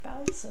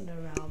bouncing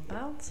around,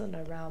 bouncing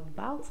around,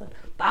 bouncing,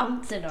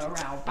 bouncing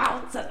around,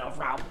 bouncing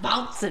around,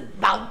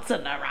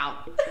 bouncing around.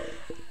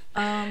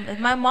 If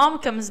my mom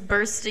comes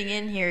bursting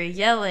in here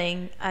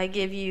yelling, I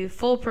give you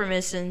full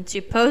permission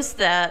to post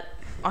that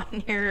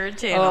on your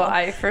channel. Oh,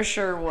 I for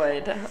sure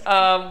would.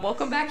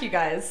 Welcome back, you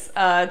guys,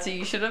 to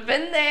You Should Have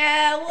Been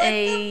There. What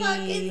the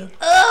fuck is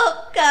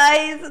up,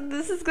 guys?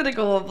 This is gonna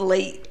go up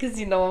late, because,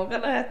 you know, I'm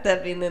gonna have to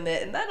have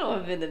internet, and I don't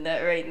have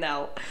internet right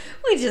now.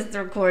 We just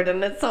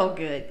recording, it's all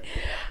good.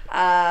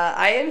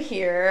 I am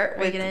here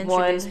with Are you gonna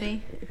one... introduce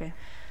me? Okay.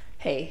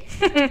 Hey,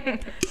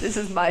 this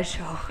is my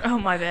show. Oh,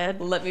 my bad.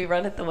 Let me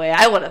run it the way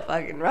I want to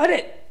fucking run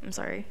it. I'm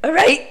sorry. All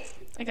right?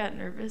 I got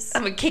nervous.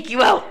 I'm gonna kick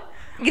you out.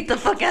 Get the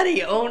fuck out of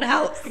your own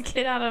house.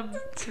 Get out of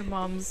your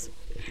mom's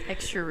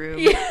extra room.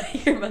 Yeah,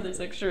 your mother's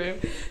extra room.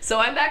 So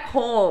I'm back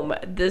home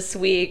this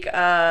week.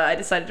 I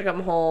decided to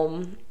come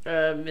home,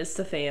 miss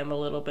the fam a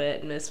little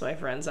bit, miss my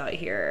friends out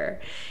here.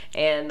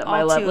 And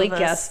my lovely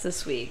guest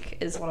this week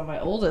is one of my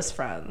oldest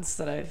friends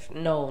that I've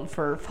known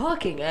for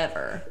fucking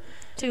ever.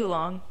 Too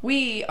long.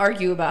 We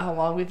argue about how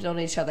long we've known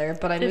each other,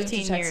 but I moved to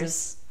 15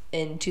 Texas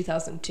in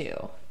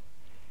 2002.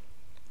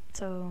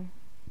 So,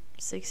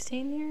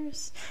 16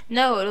 years?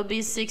 No, it'll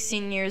be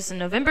 16 years in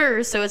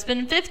November, so it's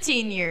been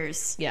 15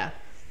 years. Yeah.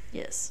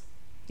 Yes.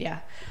 Yeah.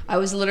 I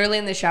was literally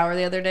in the shower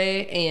the other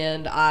day,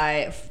 and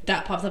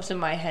that popped up in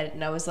my head,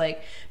 and I was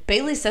like,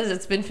 Bailey says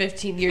it's been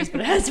 15 years,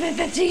 but it has been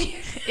 15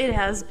 years. It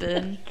has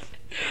been.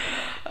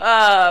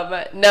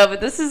 No,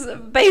 but this is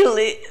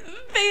Bailey,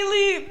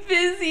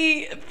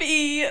 Busy,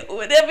 B,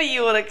 whatever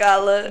you want to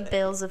call her.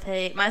 Bales of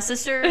hate. My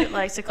sister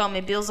likes to call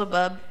me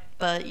Beelzebub,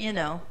 but, you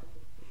know.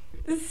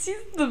 She's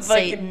the fucking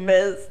Satan.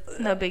 best.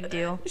 No big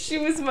deal. She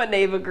was my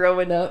neighbor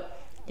growing up.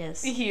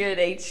 Yes. Here in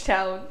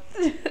H-Town.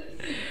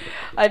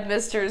 I've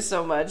missed her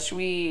so much.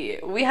 We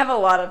have a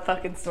lot of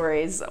fucking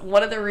stories.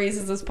 One of the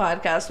reasons this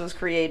podcast was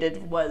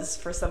created was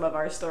for some of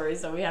our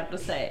stories that we have to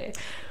say.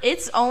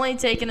 It's only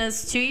taken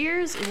us 2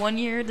 years, 1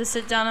 year to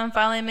sit down and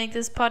finally make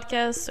this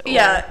podcast.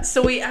 Yeah,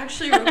 so we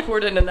actually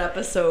recorded an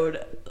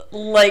episode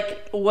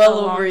like well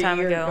over a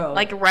year ago.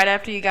 Like right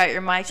after you got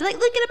your mic. You're like,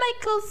 look at my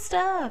cool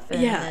stuff.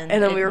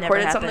 And then we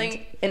recorded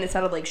something and it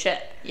sounded like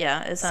shit.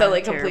 Yeah, it sounded so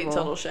like terrible. complete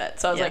total shit.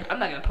 So I was like, I'm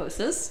not gonna post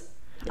this.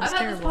 I've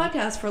had this terrible.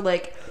 podcast for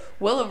like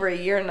well over a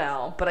year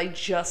now, but I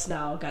just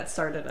now got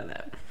started in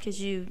it. Because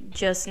you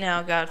just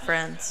now got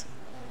friends.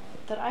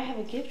 That I have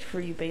a gift for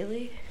you,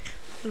 Bailey.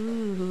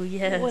 Ooh,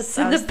 yes. What's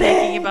I in was the bag?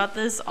 thinking about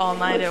this all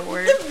night at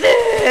work. The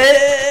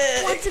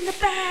bag? What's in the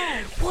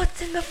bag?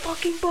 What's in the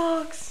fucking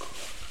box?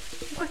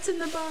 What's in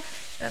the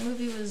box? That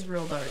movie was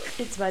real dark.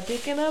 It's my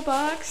dick in a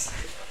box.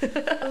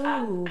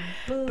 Ooh,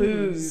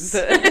 Booze.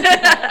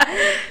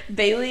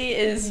 Bailey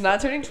is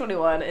not turning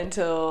 21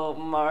 until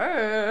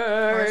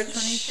March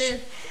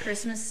 25th.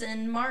 Christmas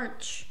in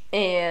March.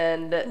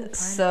 And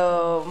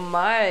so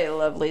my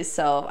lovely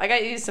self, I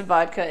got you some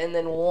vodka and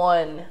then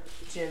one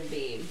Jim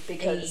Beam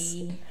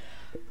because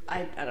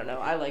I don't know,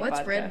 I like What's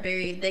vodka. red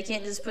berry? They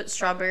can't just put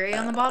strawberry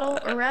on the bottle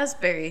or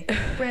raspberry?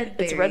 Red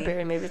berry. It's red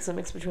berry. Maybe it's a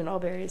mix between all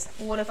berries.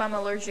 What if I'm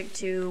allergic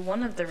to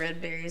one of the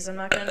red berries? I'm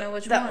not going to know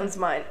which That one. one's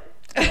mine.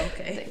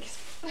 Okay. Thanks.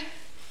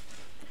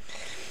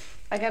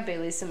 I got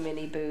Bailey some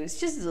mini booze,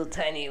 just little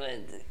tiny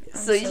ones,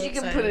 so you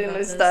can put it in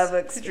her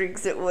Starbucks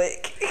drinks at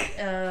work.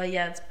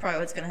 Yeah, it's probably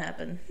what's going to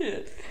happen.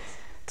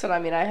 That's what I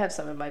mean. I have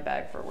some in my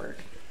bag for work.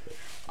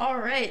 All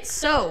right,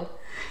 so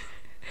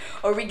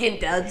Are we getting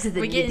down to the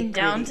we're getting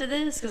down to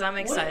this because I'm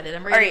excited.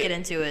 I'm ready to get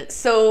into it.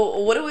 So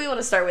what do we want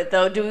to start with,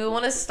 though? Do we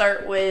want to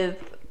start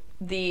with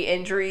the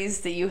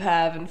injuries that you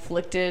have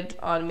inflicted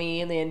on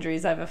me and the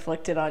injuries I've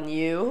inflicted on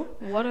you?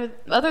 What are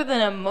other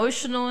than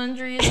emotional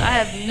injuries? I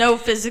have no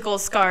physical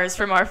scars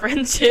from our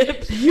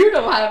friendship. You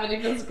don't have any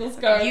physical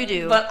scars. You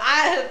do, but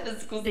I have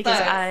physical scars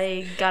because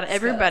I got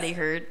everybody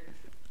hurt.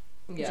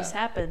 Yeah. It just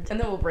happened. And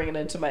then we'll bring it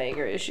into my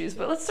anger issues.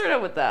 But let's start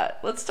out with that.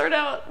 Let's start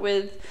out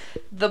with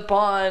the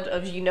bond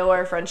of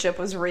our friendship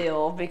was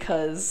real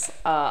because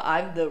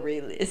I'm the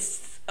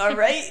realist. All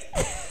right?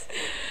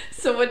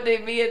 So one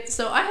day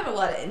so I have a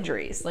lot of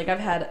injuries. Like I've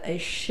had a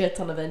shit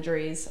ton of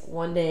injuries.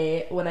 One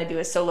day when I do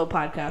a solo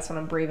podcast, when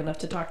I'm brave enough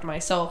to talk to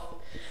myself,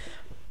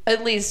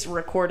 at least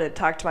recorded,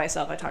 talk to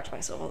myself. I talk to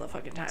myself all the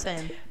fucking time.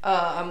 Same.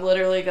 I'm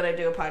literally going to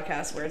do a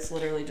podcast where it's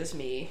literally just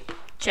me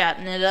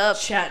Chatting it up.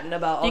 chatting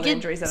about all You the can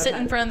injuries that I've sit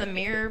had. in front of the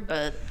mirror,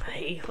 but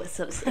Hey, what's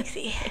up,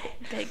 sexy?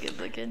 okay, good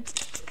looking.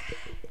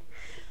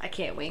 I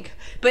can't wink.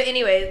 But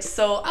anyway,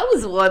 so I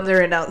was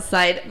wondering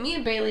outside. Me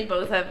and Bailey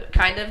both have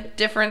kind of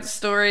different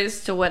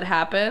stories to what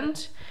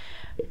happened.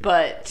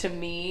 But to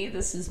me,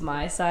 this is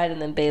my side, and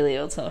then Bailey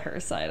will tell her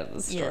side of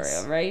the story,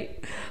 Yes.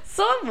 right?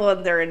 So I'm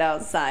wondering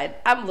outside.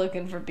 I'm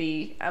looking for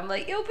B. I'm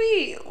like, yo,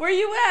 B, where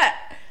you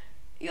at?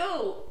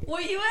 Yo,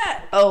 where you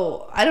at?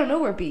 Oh, I don't know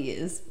where B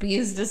is. B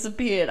has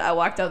disappeared. I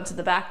walked out to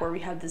the back where we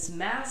had this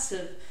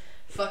massive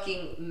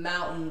fucking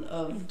mountain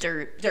of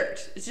Dirt.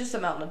 It's just a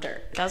mountain of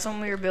dirt. That's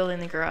when we were building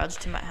the garage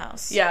to my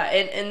house. Yeah,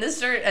 and this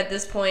dirt at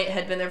this point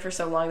had been there for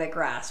so long that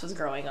grass was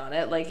growing on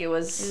it. Like, it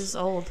was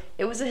old.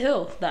 It was a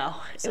hill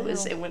now. It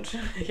hill. went,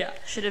 yeah.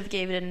 Should have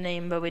gave it a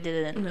name, but we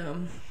didn't.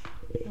 No.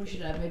 We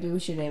should have. Maybe we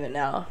should name it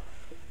now.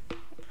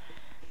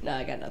 No,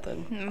 I got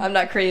nothing. I'm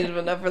not creative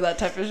enough for that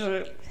type of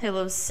shit. Hill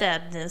of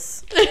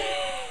sadness.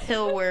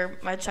 Hill where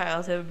my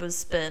childhood was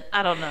spent.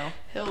 I don't know.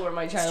 Hill where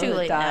my It's childhood too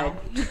late died.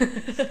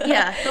 now.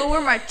 Yeah, hill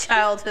where my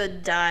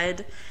childhood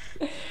died.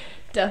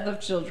 Death of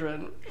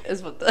children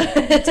is what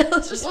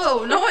the...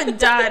 Whoa, no one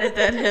died at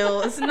that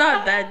hill. It's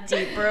not that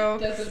deep, bro.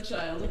 Death of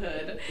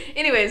childhood.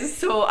 Anyways,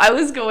 so I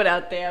was going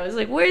out there. I was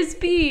like, where's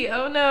B?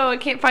 Oh no, I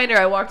can't find her.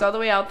 I walked all the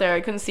way out there. I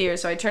couldn't see her.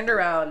 So I turned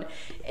around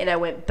and I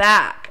went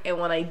back. And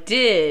when I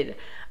did,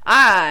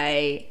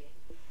 I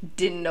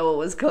didn't know what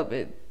was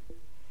coming.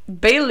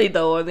 Bailey,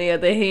 though, on the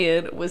other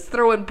hand, was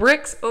throwing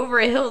bricks over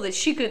a hill that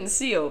she couldn't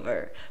see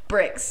over.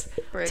 Bricks.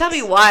 Tell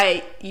me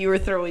why you were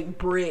throwing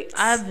bricks.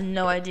 I have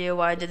no idea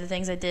why I did the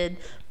things I did.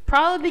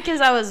 Probably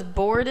because I was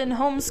bored and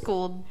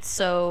homeschooled.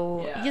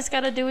 So you just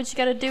gotta do what you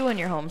gotta do when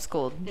you're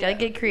homeschooled. You gotta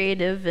get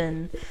creative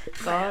and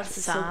go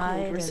outside.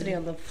 So cool. We're sitting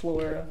on the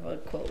floor of a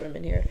quilt room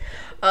in here.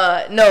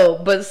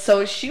 No, but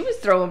so she was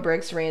throwing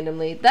bricks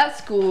randomly. That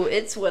school,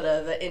 it's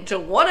whatever.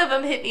 Until one of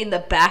them hit me in the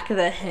back of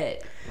the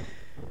head.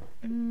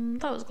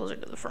 That was closer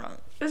to the front.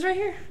 It was right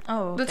here.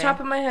 Oh, okay. The top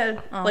of my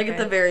head. Oh, like at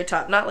the very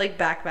top. Not like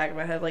back of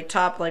my head. Like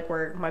top, like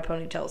where my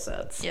ponytail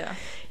sits. Yeah.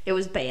 It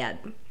was bad.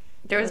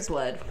 There was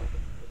blood.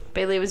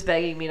 Bailey was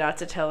begging me not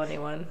to tell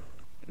anyone.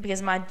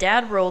 Because my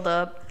dad rolled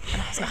up.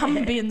 And I was like, I'm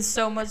going to be in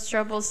so much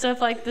trouble. Stuff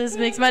like this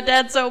makes my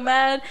dad so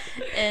mad.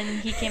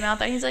 And he came out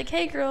there. He's like,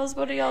 hey, girls,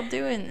 what are y'all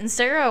doing? And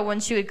Sarah, when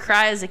she would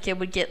cry as a kid,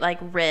 would get, like,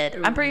 red.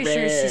 I'm pretty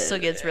sure she still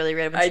gets really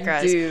red when she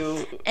cries. I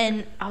do.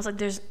 And I was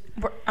like,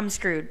 I'm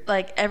screwed.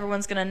 Like,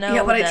 everyone's going to know.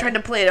 Yeah, but I tried to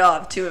play it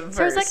off, too, at first.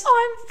 So I was like,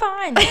 oh,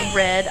 I'm fine.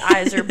 Red,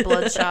 eyes are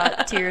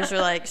bloodshot. Tears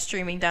are, like,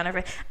 streaming down her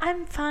face.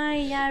 I'm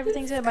fine. Yeah,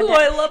 everything's good. Cool,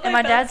 I love and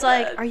my dad's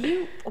like,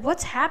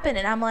 what's happened?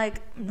 And I'm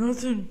like,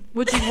 nothing.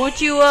 What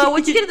you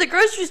get at the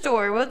grocery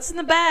store? What's in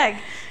the bag?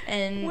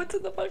 And what's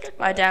in the fucking bag?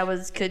 My dad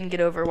couldn't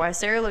get over why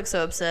Sarah looked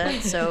so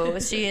upset. So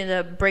she ended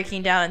up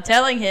breaking down and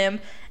telling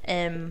him,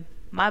 and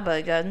my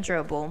butt got in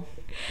trouble.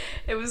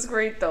 It was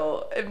great,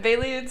 though. And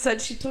Bailey had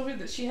said she told me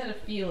that she had a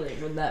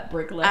feeling when that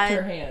brick left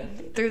her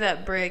hand. Threw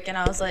that brick, and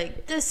I was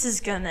like, this is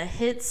going to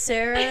hit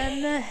Sarah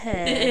in the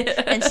head.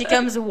 Yeah. And she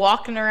comes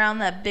walking around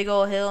that big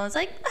old hill, and it's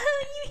like,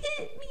 oh, you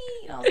hit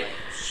me. I was like,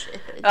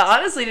 shit. I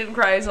honestly didn't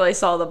cry until I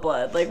saw the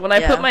blood. Like, when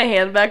I put my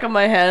hand back on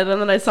my head, and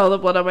then I saw the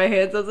blood on my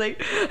hands, I was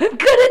like, I'm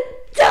gonna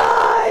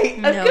die!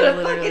 I'm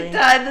gonna fucking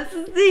die. This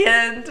is the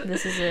end.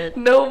 This is it.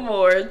 No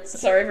more.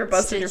 Sorry for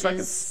busting your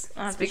fucking...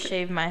 I have to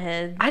shave my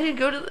head. I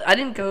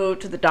didn't go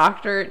to the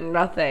doctor,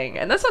 nothing.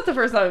 And that's not the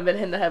first time I've been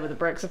hit in the head with a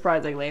brick,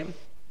 surprisingly.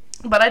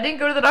 But I didn't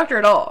go to the doctor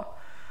at all.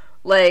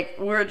 Like,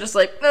 we were just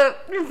like, no,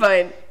 you're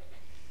fine.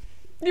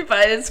 You're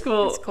fine, it's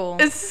cool. It's cool.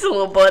 It's just a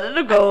little blood,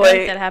 it'll go away. I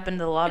feel like that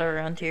happened a lot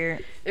around here.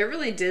 It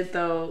really did,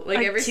 though. Like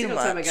every single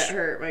time I got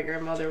hurt, my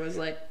grandmother was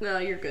like, no,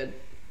 you're good.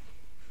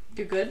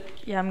 You good?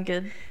 Yeah, I'm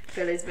good.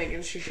 Bailey's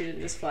making sure she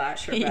didn't just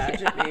flash her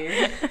badge at me.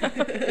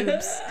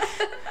 Oops.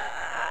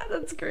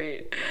 That's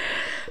great.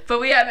 But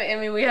we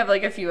have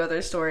like a few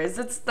other stories.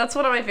 That's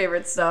one of my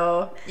favorites,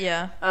 though.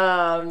 Yeah.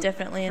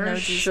 Definitely an OG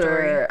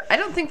story. I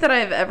don't think that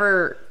I've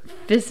ever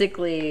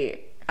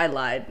physically... I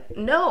lied.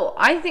 No,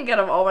 I think out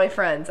of all my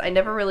friends, I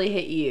never really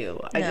hit you.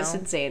 I just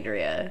hit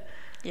Sandria.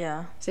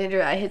 Yeah.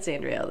 I hit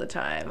Sandria all the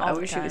time. I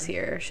wish she was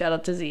here. Shout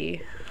out to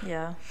Z.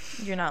 Yeah.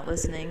 You're not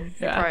listening.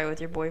 You're probably with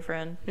your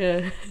boyfriend.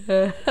 Yeah.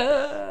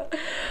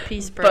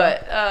 Peace, bro.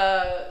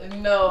 But,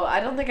 no,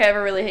 I don't think I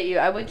ever really hit you.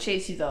 I would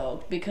chase you,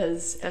 though,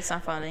 because... That's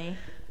not funny.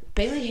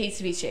 Bailey hates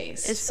to be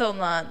chased. It's still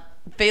not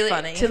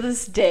funny. To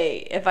this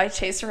day, if I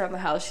chase her around the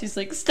house, she's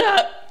like,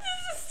 stop.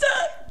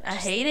 Stop. I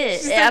hate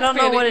it. I don't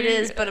know what it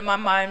is, but my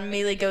mind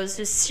immediately goes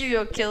to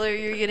serial killer.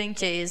 You're getting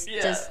chased.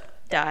 Yeah. Just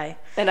die.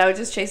 And I would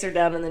just chase her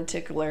down and then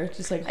tickle her,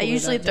 just like. I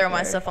usually throw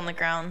myself on the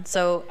ground,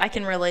 so I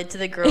can relate to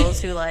the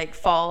girls who like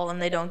fall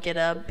and they don't get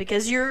up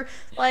because you're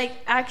like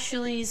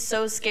actually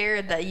so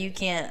scared that you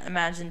can't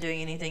imagine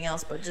doing anything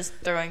else but just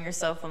throwing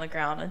yourself on the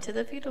ground into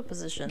the fetal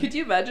position. Could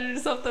you imagine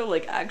yourself though,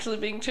 like actually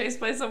being chased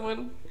by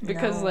someone?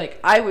 Because like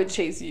I would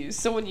chase you,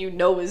 someone you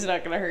know is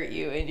not gonna hurt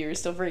you, and you're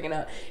still freaking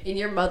out, and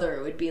your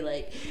mother would be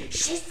like,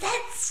 "She said,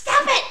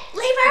 stop it,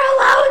 leave her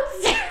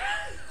alone, Sarah."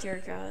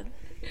 Dear God.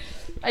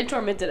 I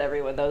tormented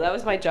everyone, though. That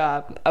was my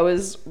job. I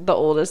was the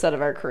oldest out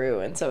of our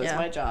crew, and so it's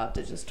my job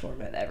to just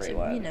torment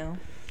everyone. So,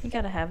 you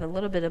gotta have a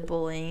little bit of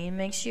bullying. It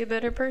makes you a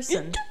better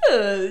person. It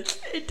does.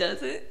 It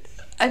doesn't.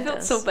 I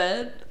felt so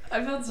bad.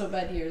 I felt so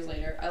bad years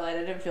later. I lied.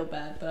 I didn't feel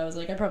bad, but I was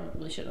like, I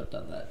probably should have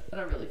done that. I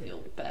don't really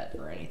feel bad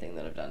for anything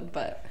that I've done,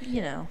 but...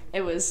 You know.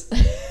 It was...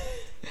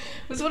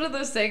 was one of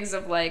those things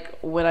of like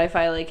when I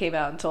finally came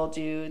out and told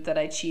you that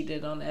I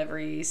cheated on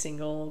every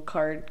single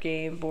card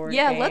game, board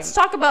game. Yeah, let's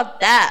talk about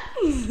that.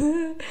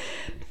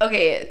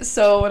 Okay,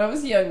 so when I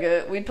was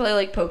younger, we'd play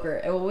like poker,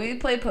 and when we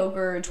play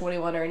poker or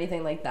 21 or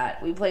anything like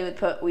that, we play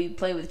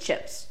with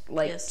chips,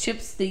 like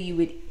chips that you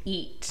would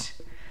eat,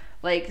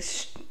 like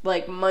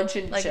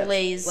munching like chips,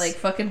 Lay's, like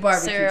fucking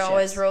barbecue. Sarah chips.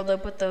 always rolled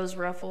up with those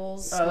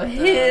Ruffles. Oh with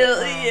hell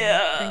the,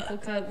 yeah! crinkle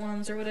cut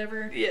ones or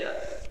whatever. Yeah.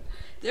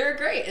 They're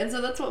great, and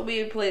so that's what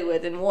we would play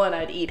with. And one,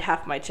 I'd eat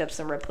half my chips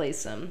and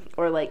replace them,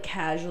 or like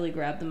casually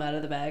grab them out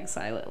of the bag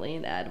silently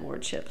and add more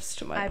chips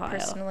to my pile. I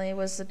personally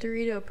was the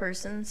Dorito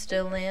person,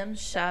 still am.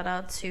 Shout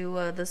out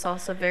to the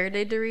Salsa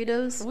Verde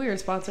Doritos. We were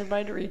sponsored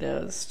by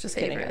Doritos. Just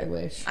kidding. I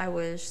wish. I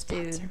wish,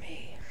 Sponsor dude.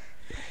 me.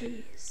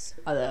 Please.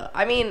 Although,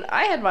 I mean,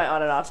 I had my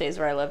on and off days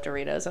where I love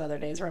Doritos, and other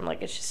days where I'm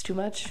like, it's just too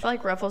much. I feel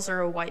like Ruffles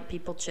are a white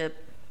people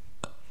chip.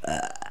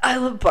 I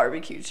love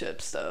barbecue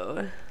chips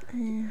though.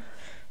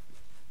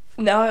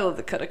 Now I love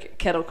the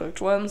kettle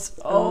cooked ones.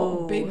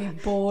 Oh, baby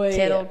boy.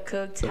 Kettle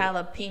cooked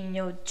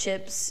jalapeno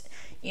chips.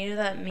 You know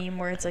that meme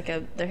where it's like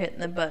they're hitting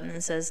the button and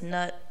it says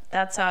nut?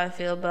 That's how I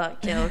feel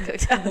about kettle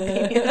cooked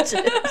jalapeno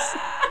chips.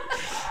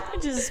 I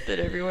just spit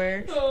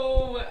everywhere.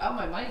 Oh, on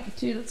my mic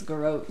too. That's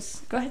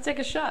gross. Go ahead, take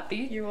a shot,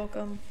 B. You're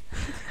welcome.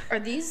 Are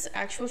these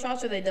actual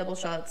shots or are they double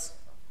shots?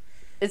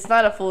 It's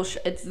not a full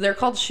they're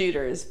called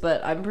shooters,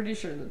 but I'm pretty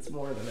sure that's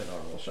more than a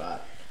normal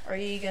shot. Are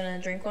you gonna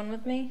drink one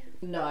with me?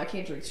 No, I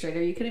can't drink straight.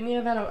 Are you kidding me?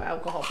 I've had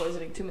alcohol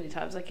poisoning too many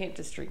times. I can't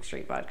just drink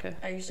straight vodka.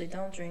 I usually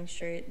don't drink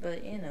straight,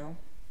 but you know.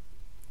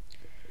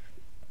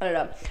 I don't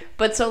know.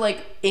 But so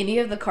like any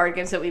of the card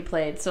games that we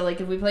played, so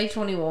like if we played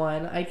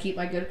 21, I'd keep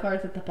my good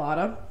cards at the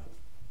bottom.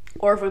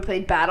 Or if we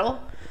played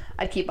Battle,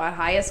 I'd keep my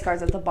highest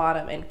cards at the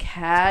bottom and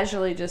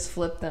casually just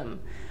flip them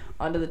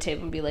onto the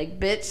table and be like,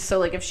 bitch. So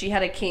like if she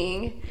had a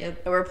king and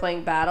we're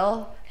playing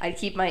Battle, I'd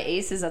keep my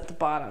aces at the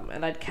bottom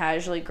and I'd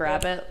casually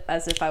grab it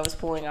as if I was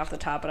pulling off the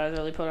top, but I was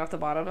really pulling off the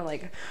bottom and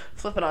like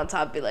flip it on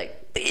top and be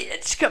like,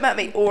 bitch, come at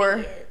me.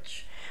 Or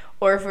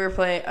if we were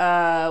playing,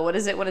 what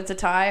is it when it's a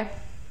tie?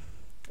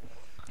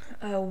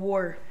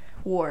 War.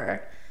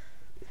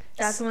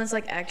 That's when it's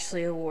like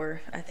actually a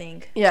war, I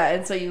think. Yeah,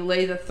 and so you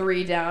lay the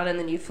 3 down and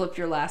then you flip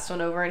your last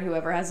one over and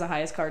whoever has the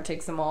highest card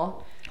takes them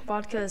all.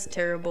 Vodka is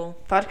terrible.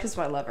 Vodka's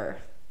my lover.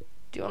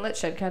 Do you want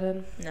to let Shedcat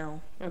in?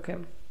 No. Okay.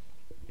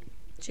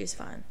 She's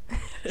fine.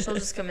 She'll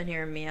just come in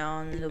here and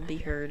meow and it'll be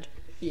heard.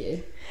 Yeah.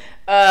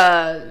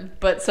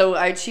 But so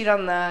I cheat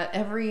on that.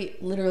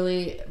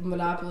 Literally,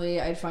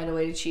 Monopoly, I'd find a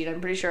way to cheat.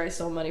 I'm pretty sure I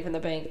stole money from the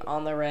bank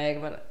on the reg,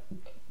 but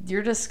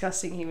you're a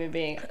disgusting human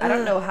being. I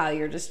don't know how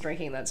you're just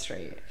drinking that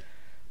straight.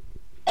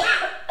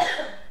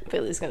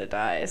 Bailey's gonna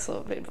die a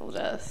slow, painful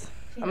death.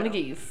 I'm gonna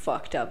get you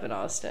fucked up in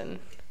Austin.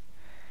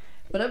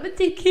 But I'm gonna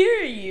take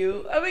care of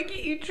you. I'm gonna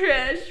get you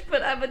trashed,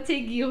 but I'm gonna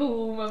take you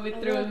home. I'm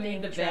gonna throw you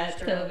in the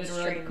bathtub and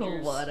run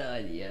cold water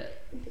on you.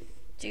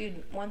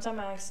 Dude, one time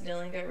I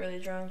accidentally got really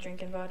drunk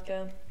drinking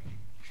vodka.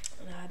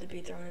 And I had to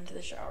be thrown into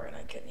the shower and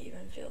I couldn't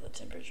even feel the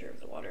temperature of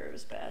the water. It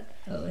was bad.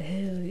 Oh,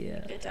 hell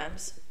yeah. Good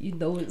times. You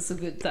know it's a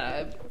good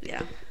time.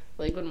 Yeah.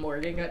 Like when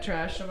Morgan got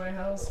trashed in my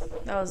house.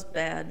 That was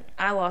bad.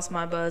 I lost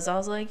my buzz. I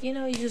was like, you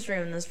just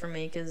ruined this for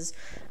me because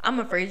I'm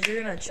afraid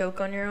you're going to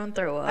choke on your own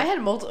throw up. I had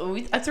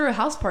I threw a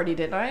house party,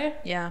 didn't I?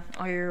 Yeah.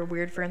 All your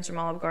weird friends from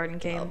Olive Garden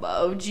came. My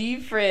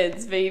OG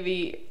friends,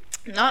 baby.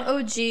 Not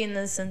OG in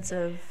the sense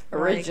of...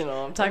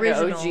 Original. I'm talking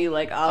about OG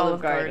like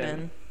Olive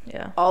Garden.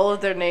 Yeah. All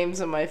of their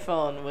names on my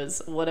phone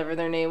was whatever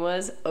their name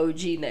was,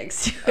 OG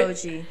next to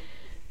it. OG.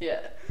 Yeah.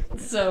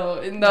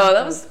 So no,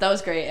 that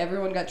was great.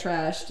 Everyone got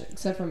trashed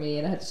except for me,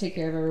 and I had to take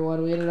care of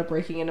everyone. We ended up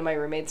breaking into my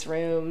roommates'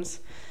 rooms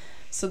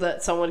so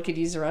that someone could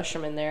use the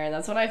restroom in there, and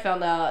that's when I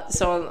found out.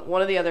 So on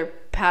one of the other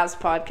past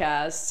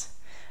podcasts,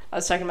 I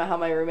was talking about how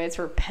my roommates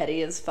were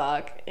petty as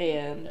fuck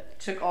and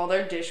took all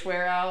their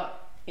dishware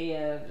out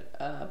and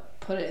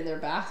put it in their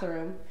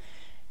bathroom.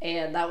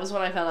 And that was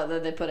when I found out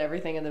that they put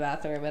everything in the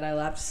bathroom, and I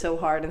laughed so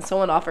hard. And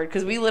someone offered,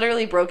 because we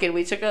literally broke in.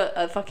 We took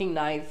a fucking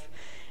knife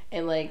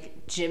and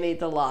like jimmied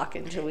the lock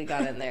until we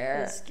got in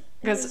there.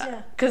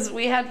 Because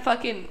we had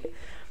fucking,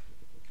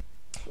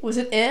 was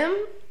it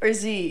M or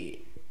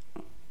Z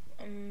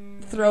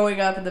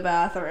throwing up in the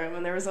bathroom,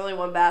 and there was only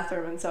one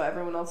bathroom, and so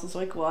everyone else was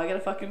like, well, I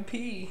gotta fucking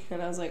pee.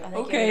 And I was like,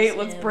 okay,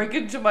 let's break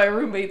into my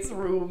roommate's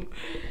room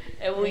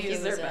and we'll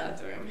use their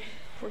bathroom.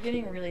 We're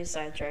getting really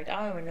sidetracked.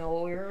 I don't even know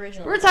what we were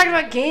originally We were talking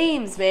about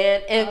games,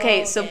 man.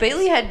 Okay, so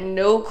Bailey had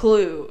no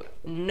clue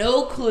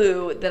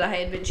that I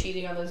had been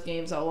cheating on those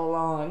games all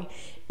along.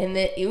 And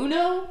then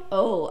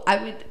Uno,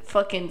 I would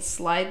fucking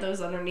slide those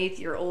underneath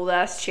your old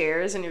ass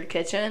chairs in your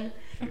kitchen.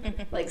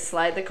 Like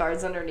slide the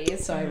cards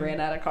underneath so I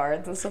ran out of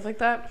cards and stuff like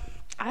that.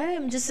 I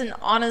am just an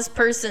honest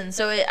person.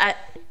 So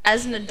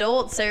as an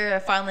adult, Sarah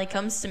finally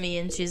comes to me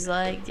and she's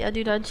like, yeah,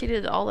 dude, I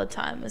cheated all the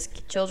time as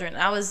children.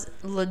 I was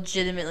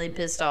legitimately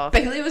pissed off.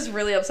 Bailey was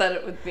really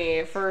upset with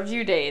me for a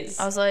few days.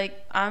 I was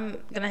like, I'm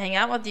gonna hang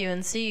out with you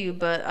and see you,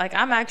 but like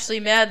I'm actually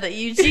mad that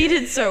you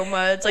cheated so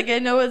much. Like I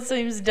know it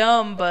seems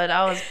dumb, but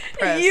I was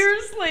pressed.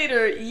 Years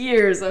later,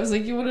 I was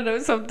like, you want to know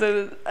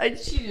something? I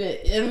cheated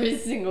every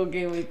single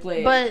game we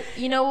played. But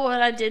you know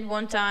what I did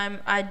one time?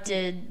 I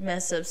did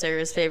mess up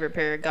Sarah's favorite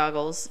pair of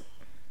goggles.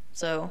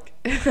 So,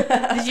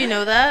 did you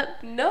know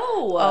that? No.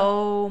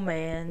 Oh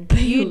man,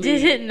 Bailey. you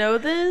didn't know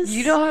this?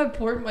 You know how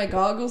important my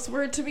goggles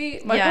were to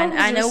me? My Yeah,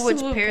 goggles I are know which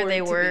so pair they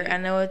important to were. me. I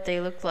know what they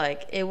looked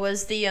like. It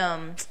was the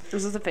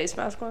Was it the face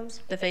mask ones?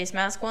 face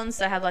mask ones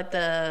that had like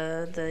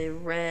the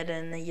red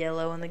and the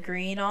yellow and the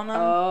green on them.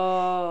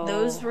 Oh.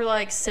 Those were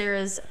like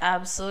Sarah's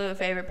absolute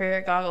favorite pair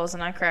of goggles,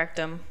 and I cracked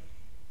them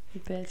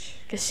You bitch.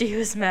 because she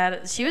was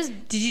mad. She was,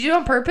 Did you do it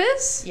on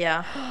purpose?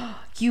 yeah,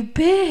 You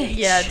bitch.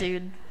 yeah,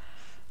 dude.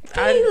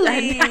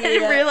 Bailey. I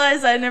didn't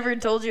realize I never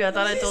told you. I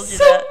thought I told you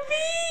so that.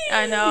 mean.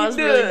 I know, I was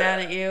really mad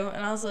at you,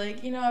 and I was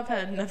like, you know, I've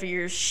had enough of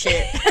your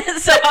shit.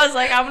 So I was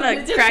like, I'm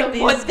gonna Just crack the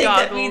these one thing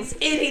goggles. that means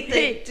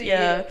anything to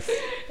Yeah. you.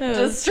 It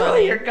was Destroy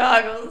funny. your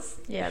goggles.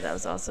 Yeah, that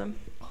was awesome.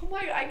 Oh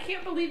my! I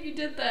can't believe you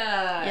did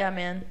that. Yeah,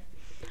 man.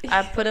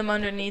 I put him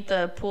underneath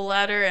the pool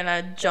ladder, and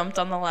I jumped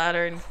on the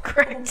ladder and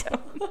cracked him.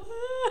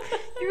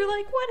 You were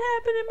like, what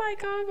happened to my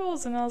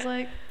goggles? And I was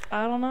like,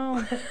 I don't know.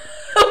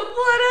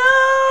 What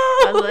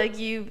I else? was like,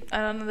 I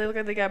don't know, they look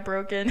like they got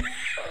broken.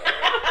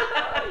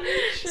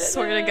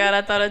 Swear to God,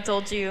 I thought I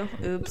told you.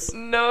 Oops.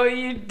 No,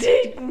 you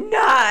did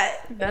not.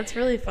 That's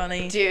really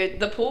funny. Dude,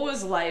 the pool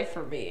was life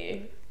for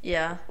me.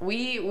 Yeah.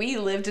 We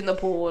lived in the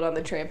pool and on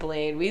the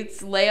trampoline.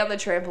 We'd lay on the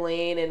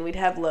trampoline and we'd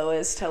have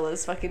Lois tell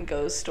us fucking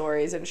ghost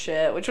stories and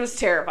shit, which was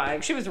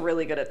terrifying. She was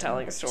really good at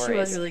telling stories. She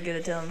was really good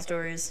at telling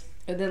stories.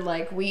 And then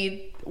like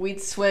we'd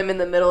swim in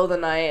the middle of the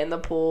night in the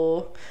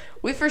pool.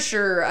 I'm We had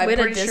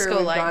a pretty sure disco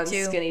we've light, gone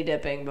too. skinny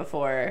dipping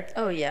before.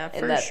 Oh, yeah, In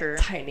for that sure.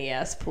 tiny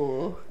ass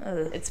pool.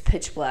 Ugh. It's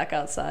pitch black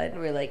outside,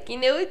 and we're like, you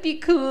know, it'd be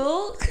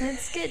cool.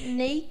 Let's get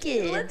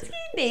naked. Let's get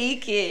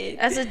naked.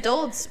 As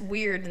adults,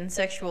 weird and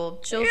sexual.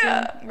 Children,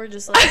 Yeah. we're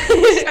just like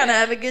trying to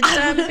have a good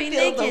time to be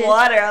feel naked. the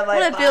water on my I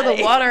want to feel the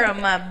body. water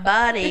on my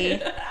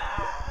body.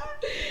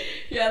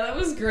 Yeah, that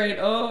was great.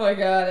 Oh my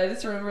god. I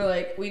just remember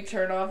like we'd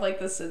turn off like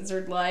the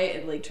censored light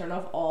and like turn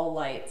off all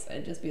lights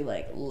and just be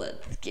like,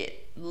 let's get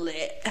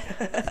lit.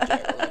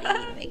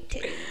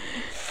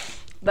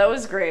 That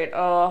was great.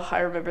 Oh, I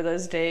remember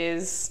those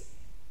days.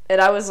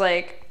 And I was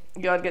like,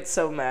 I'd get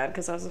so mad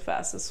because I was the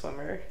fastest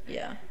swimmer.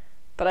 Yeah.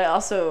 But I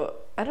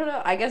don't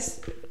know, I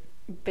guess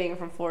being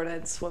from Florida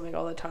and swimming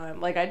all the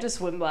time, like I just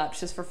swim laps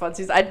just for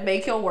funsies. I'd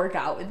make y'all work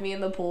out with me in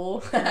the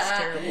pool. That's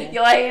terrible.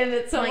 Y'all hated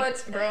it so Like,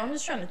 much. bro, I'm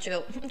just trying to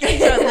chill. I'm just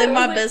trying to live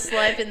my best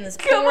life in this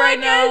pool Come on, right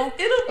now. guys,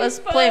 it'll be Let's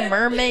play fun.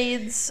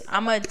 mermaids.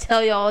 I'm gonna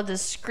tell y'all a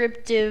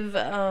descriptive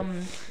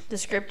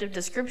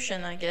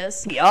description, I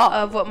guess,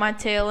 Yeah. of what my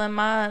tail and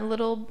my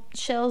little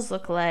shells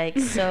look like.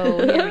 So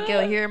here we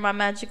go. Here are my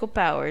magical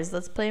powers.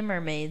 Let's play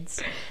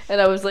mermaids.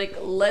 And I was like,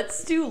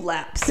 let's do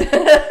laps.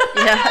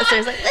 Yeah, so I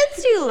was like,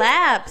 let's do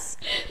laps.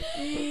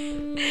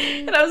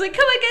 And I was like,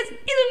 come on, guys, it'll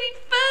be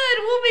fun.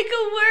 We'll make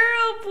a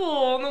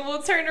whirlpool and then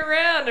we'll turn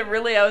around. And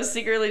really, I was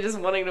secretly just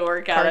wanting to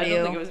work out. I Cardio.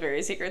 don't think it was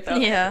very secret, though.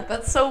 Yeah.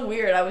 That's so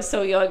weird. I was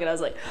so young and I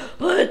was like,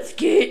 let's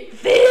get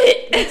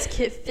fit. Let's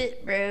get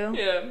fit, bro.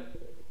 Yeah.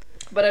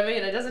 But I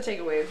mean, it doesn't take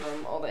away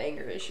from all the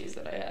anger issues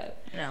that I had.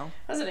 No,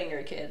 I was an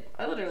angry kid.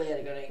 I literally had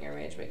to go to anger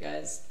management,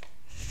 guys.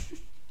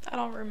 I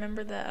don't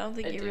remember that. I don't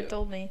think I you ever do.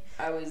 told me.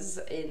 I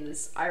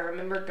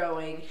remember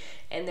going,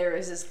 and there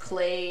was this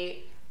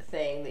clay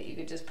thing that you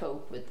could just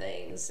poke with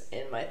things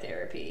in my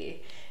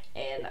therapy.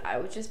 And I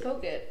would just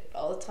poke it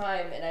all the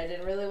time, and I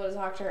didn't really want to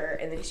talk to her.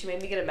 And then she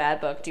made me get a mad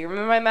book. Do you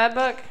remember my mad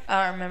book?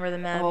 I don't remember the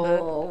mad book.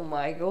 Oh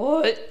my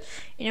god.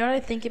 You know what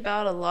I think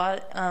about a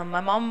lot? My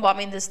mom bought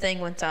me this thing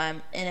one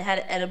time, and it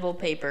had edible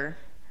paper.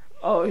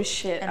 Oh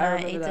shit, And I I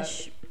remember ate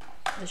that.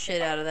 the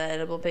shit out of that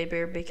edible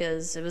paper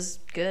because it was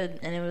good.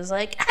 And it was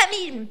like, I'm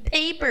eating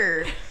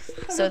paper.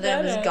 So then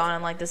it was badass. gone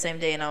in like the same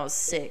day, and I was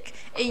sick.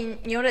 And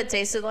you know what it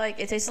tasted like?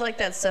 It tasted like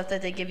that stuff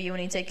that they give you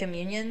when you take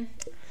communion.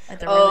 Like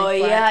the Oh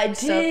really flat yeah, I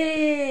stuff.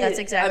 did. That's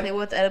exactly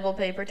what the edible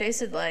paper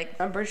tasted like.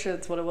 I'm pretty sure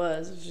that's what it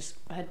was. It was just,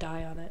 I had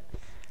dye on it.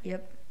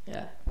 Yep.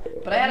 Yeah.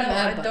 But I had a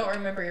mad book. I don't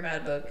remember your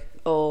mad book.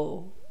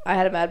 Oh, I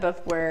had a mad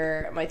book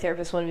where my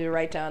therapist wanted me to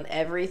write down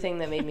everything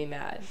that made me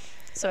mad.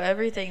 So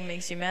everything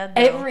makes you mad,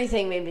 though.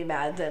 Everything made me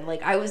mad then.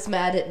 Like, I was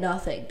mad at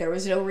nothing. There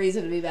was no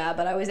reason to be mad,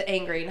 but I was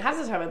angry. And half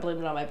the time I blamed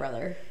it on my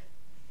brother.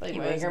 Like, He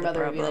my was younger the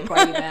mother would be like,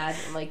 problem. why are you mad?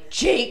 I'm like,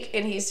 Jake.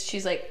 And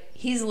she's like,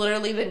 he's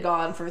literally been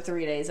gone for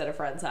 3 days at a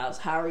friend's house.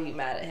 How are you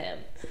mad at him?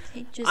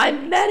 He just, I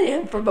met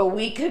him from a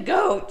week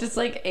ago. Just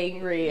like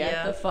angry Yeah.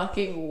 at the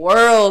fucking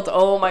world.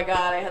 Oh my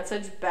god, I had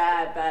such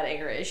bad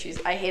anger issues.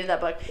 I hated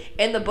that book.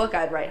 In the book,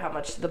 I'd write how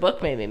much the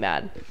book made me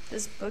mad.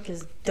 this book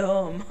is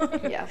dumb.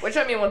 Yeah, which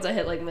I mean, once I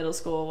hit like middle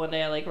school, one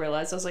day I like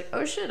realized I was like,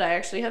 oh shit, I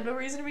actually have no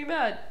reason to be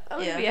mad.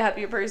 I'm Yeah. gonna be a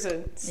happier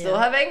person. Still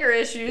Yeah. have anger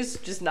issues,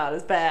 just not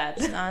as bad.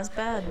 Not as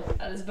bad.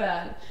 Not as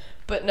bad.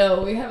 But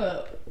no, we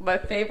have my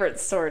favorite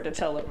story to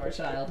tell of our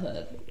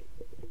childhood.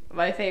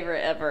 My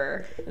favorite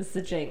ever is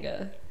the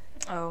Jenga.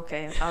 Oh,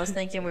 okay. I was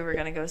thinking we were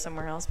gonna go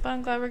somewhere else, but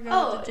I'm glad we're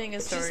going with the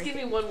Jenga story. Just give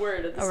me one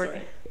word of the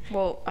story.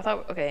 Well, I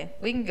thought, okay,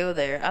 we can go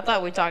there. I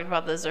thought we talked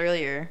about this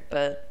earlier,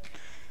 but...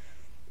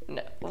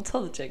 No, we'll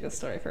tell the Jenga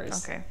story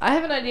first. Okay. I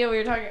have an idea what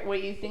you're talking,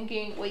 what you think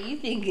I'm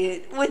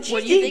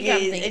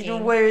thinking.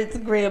 And words,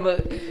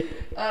 grammar.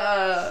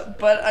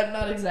 But I'm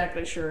not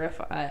exactly sure if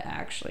I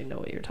actually know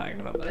what you're talking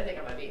about, but I think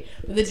I might be.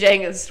 The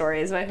Jenga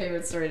story is my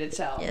favorite story to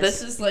tell. Yes.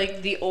 This is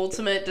like the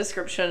ultimate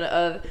description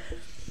of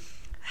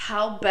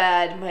how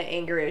bad my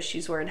anger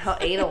issues were and how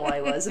anal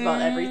I was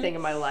about everything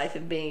in my life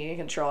and being in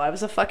control. I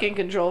was a fucking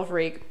control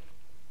freak.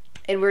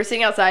 And we were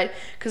sitting outside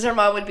because her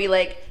mom would be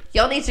like,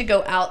 y'all need to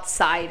go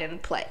outside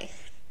and play.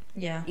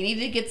 Yeah. You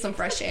need to get some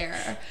fresh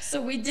air.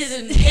 So we did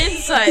an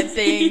inside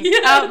thing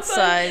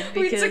outside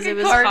because it was We took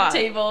a card hot.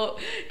 table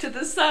to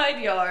the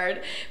side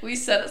yard. We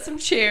set up some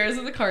chairs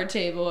on the card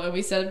table and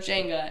we set up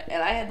Jenga.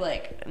 And I had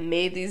like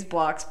made these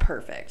blocks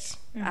perfect.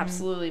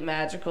 Absolutely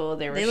magical.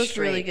 They They looked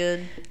straight. really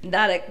good.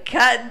 Not a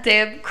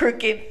goddamn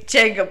crooked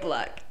Jenga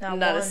block. Not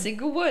Not a one.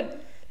 single one.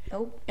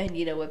 Nope. And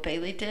you know what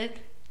Bailey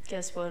did?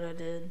 Guess what I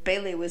did?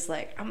 Bailey was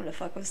like, I'm gonna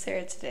fuck with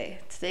Sarah today.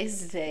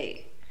 Today's the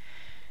day.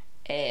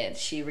 And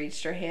she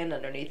reached her hand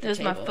underneath the It was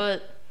table. my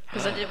foot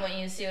because I didn't want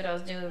you to see what I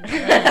was doing with my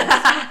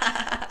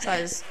hands. So I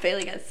just...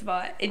 Bailey got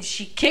smart. And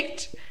she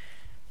kicked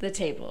the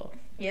table.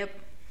 Yep.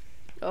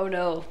 Oh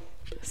no.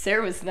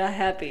 Sarah was not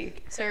happy.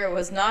 Sarah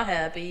was not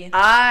happy.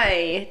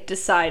 I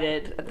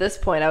decided at this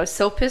point, I was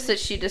so pissed that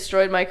she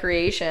destroyed my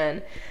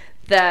creation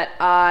that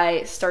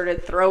I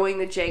started throwing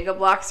the Jenga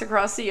blocks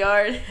across the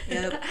yard.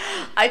 Yep.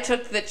 I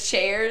took the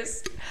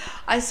chairs.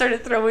 I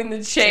started throwing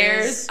the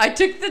chairs. Chairs. I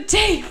took the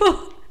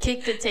table.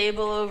 Kicked the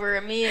table over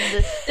at me,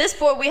 and this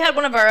boy, we had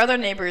one of our other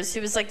neighbors who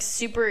was like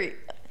super,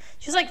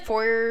 she was like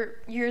 4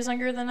 years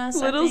younger than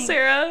us. Little I think.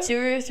 Sarah.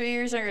 2 or 3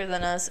 years younger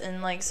than us,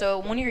 and like, so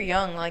when you're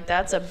young, like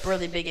that's a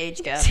really big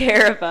age gap.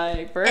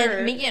 Terrifying for her.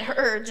 And me and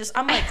her, just,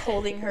 I'm like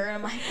holding her, and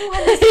I'm like,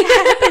 what is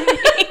happening?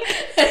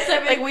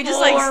 Like we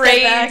just like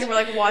step back and we're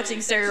like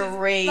watching Sarah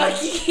rage.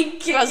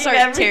 I'll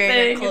start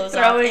tearing her clothes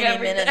off any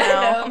minute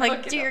now. I'm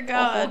like, dear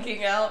God.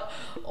 Hulking out.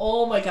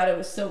 Oh my God, it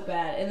was so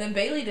bad. And then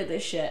Bailey did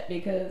this shit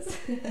because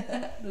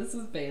this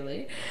was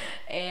Bailey.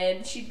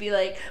 And she'd be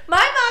like, my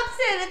mom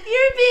said if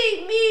you're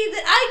being mean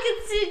that I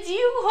can send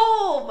you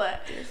home.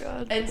 Dear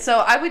God. And so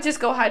I would just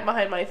go hide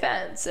behind my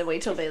fence and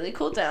wait till Bailey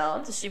cooled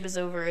down. So she was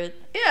over it.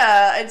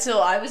 Yeah,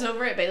 until I was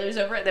over it, Bailey was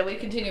over it, then we'd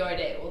continue our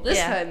day. Well, this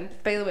Yeah. time,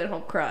 Bailey went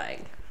home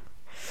crying.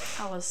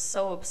 I was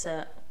so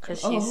upset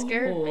because she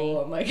scared me.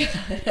 Oh my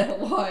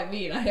God. Well, I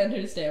mean, I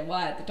understand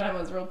why. At the time, I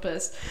was real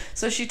pissed.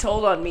 So she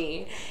told on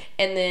me.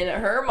 And then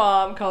her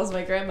mom calls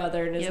my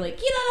grandmother and is Yep.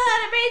 like, you don't know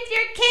how to raise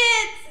your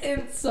kids.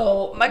 And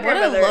so my What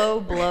grandmother. a low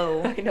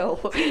blow. I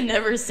know. You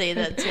never say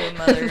that to a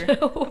mother.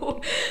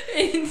 No.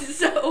 And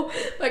so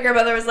my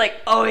grandmother was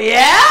like, oh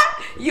yeah?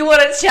 You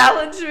want to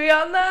challenge me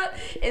on that?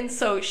 And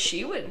so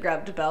she went and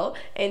grabbed a belt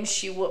and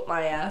she whooped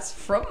my ass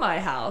from my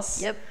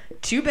house Yep.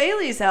 to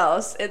Bailey's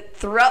house and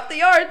throughout the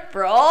yard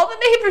for all the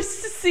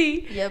neighbors to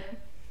see. Yep.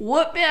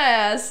 Whooped my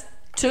ass,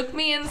 took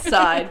me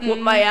inside,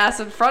 whooped my ass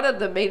in front of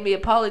them, made me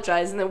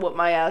apologize, and then whooped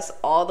my ass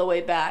all the way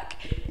back.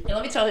 And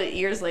let me tell you,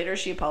 years later,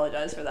 she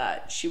apologized for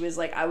that. She was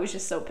like, I was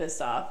just so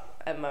pissed off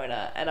at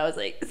Mona. And I was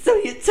like, so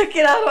you took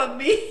it out on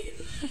me?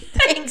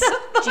 Thanks,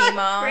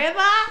 G-Mom.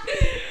 Grandma?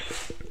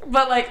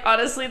 But, like,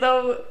 honestly,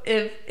 though,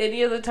 if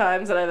any of the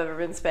times that I've ever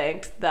been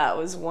spanked, that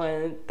was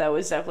one that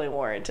was definitely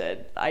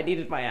warranted. I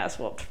needed my ass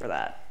whooped for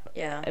that.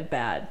 Yeah. And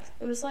bad.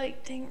 It was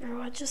like, dang,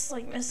 bro, I just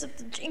like messed up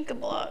the Jenga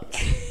block.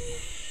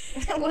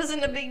 It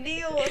wasn't a big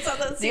deal. It's not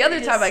that serious. The other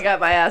time I got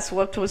my ass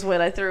whooped was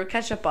when I threw a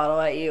ketchup bottle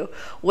at you,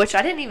 which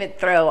I didn't even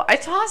throw. I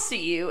tossed at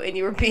you, and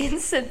you were being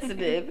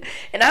sensitive.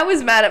 And I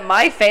was mad at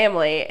my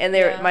family, and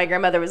my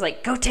grandmother was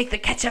like, go take the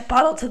ketchup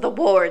bottle to the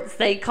wards.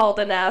 They called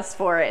and asked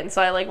for it. And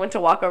so I, like, went to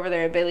walk over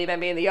there, and Bailey met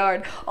me in the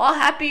yard, all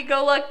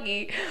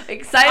happy-go-lucky,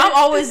 excited I'm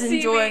always to see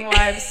enjoying me.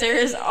 life.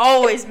 Sarah's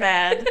always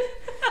mad.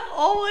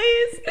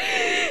 Always.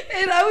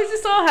 And I was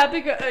just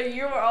all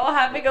you were all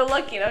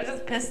happy-go-lucky, and I was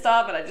just pissed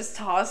off, and I just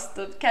tossed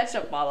the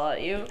ketchup bottle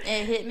at you.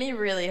 It hit me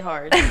really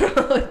hard.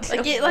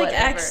 Like it like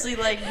actually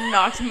like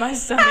knocked my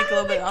stomach a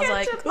little bit. I was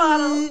like,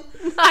 bottle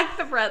knocked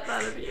the breath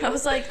out of you. I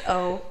was like,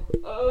 oh.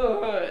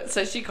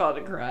 So she called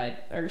and cried,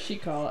 or she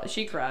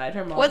cried.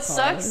 Her mom. What called.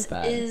 It was sucks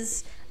bad.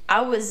 is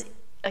I was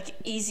like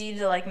easy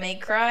to like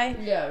make cry.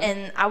 Yeah.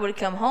 And I would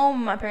come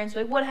home, my parents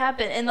would be like, what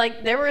happened? And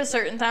like there were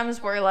certain times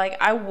where like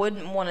I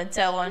wouldn't want to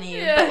tell on you.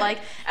 Yeah. But like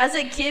as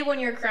a kid when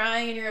you're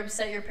crying and you're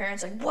upset, your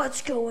parents are like,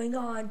 what's going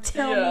on?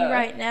 Tell Yeah. me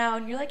right now.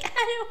 And you're like, I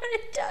don't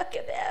want to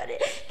talk about it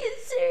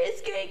because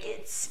Sarah's gonna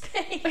get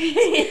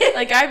spanked.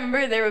 Like I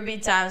remember there would be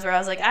times where I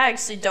was like, I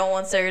actually don't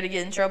want Sarah to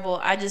get in trouble.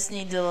 I just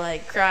need to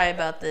like cry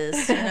about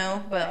this, you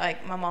know? But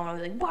like my mom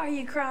was like, why are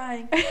you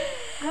crying?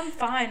 I'm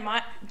fine.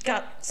 My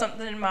got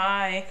something in my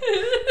eye.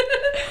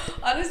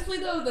 Honestly,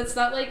 though, that's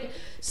not like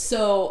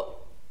so.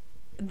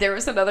 There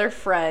was another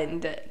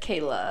friend,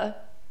 Kayla,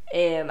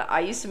 And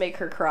I used to make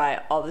her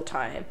cry all the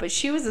time. But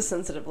she was a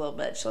sensitive little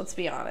bitch, let's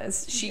be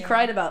honest. She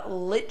cried about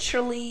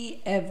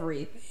literally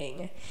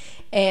everything.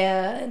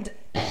 And...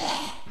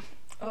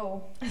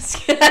 Oh. That's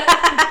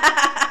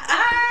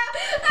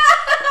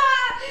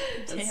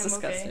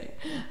disgusting. Okay.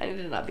 I need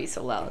to not be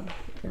so loud.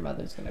 Your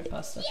mother's gonna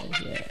bust up in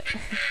here.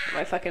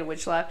 My fucking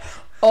witch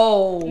laugh.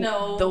 Oh,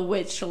 no. The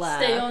witch laugh.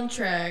 Stay on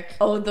track.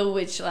 Oh, the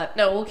witch laugh.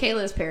 No, well,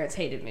 Kayla's parents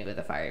hated me with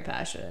a fiery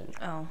passion.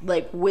 Oh.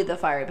 Like, with a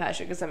fiery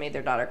passion, because I made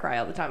their daughter cry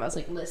all the time. I was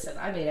like, listen,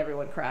 I made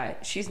everyone cry.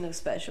 She's no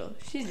special.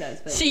 She's not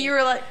special. So you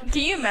were like,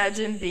 can you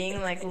imagine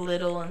being like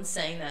little and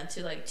saying that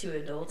to like two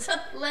adults?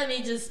 Let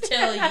me just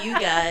tell you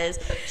guys,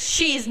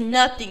 she's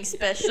nothing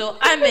special.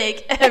 I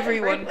make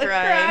everyone cry.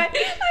 I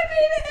made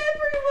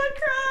everyone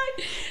cry.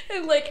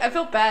 And like, I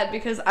felt bad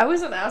because I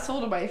was an asshole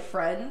to my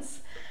friends.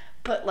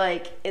 But,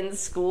 like, in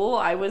school,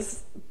 I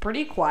was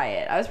pretty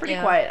quiet. I was pretty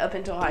quiet up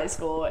until high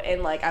school,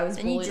 and, like, I was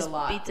bullied a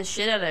lot. And you just beat the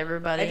shit out of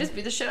everybody. I just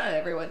beat the shit out of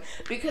everyone.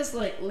 Because,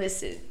 like,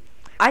 listen,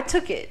 I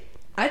took it.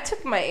 I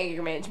took my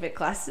anger management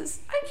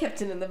classes. I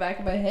kept it in the back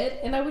of my head,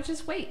 and I would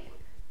just wait.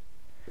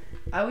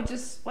 I would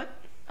just, what?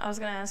 I was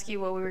going to ask you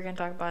what we were going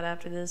to talk about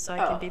after this, so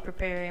I could be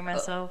preparing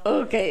myself.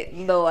 Okay,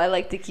 no, I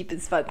like to keep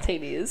it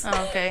spontaneous.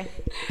 Oh, okay.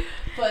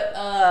 But,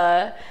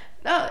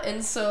 no,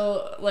 and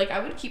so, like,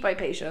 I would keep my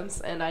patience,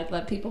 and I'd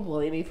let people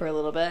bully me for a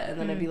little bit, and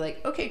then I'd be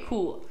like, okay,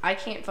 cool, I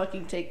can't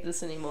fucking take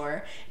this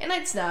anymore, and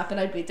I'd snap, and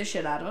I'd beat the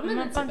shit out of them, and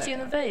I'd punch you in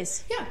the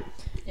face. Yeah.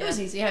 It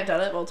was easy. I've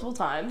done it multiple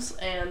times,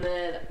 and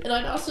then, and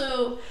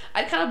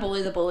I'd kind of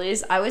bully the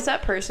bullies. I was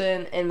that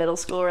person in middle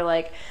school where,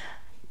 like,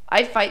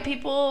 I'd fight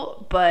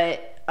people,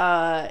 but,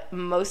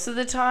 most of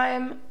the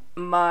time,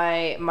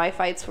 my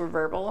fights were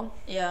verbal.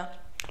 Yeah.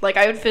 Like,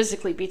 I would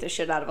physically beat the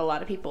shit out of a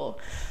lot of people.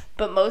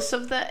 But most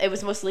of it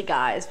was mostly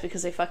guys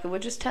because they fucking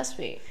would just test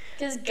me.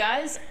 Because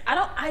guys,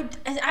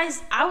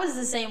 I was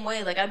the same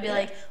way. Like, I'd be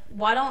like,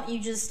 why don't you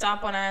just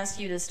stop when I ask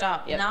you to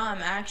stop? Yep. Now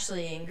I'm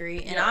actually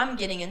angry, and I'm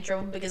getting in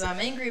trouble because I'm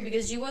angry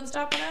because you wouldn't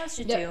stop when I asked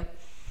you to.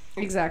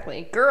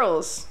 Exactly.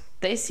 Girls,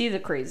 they see the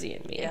crazy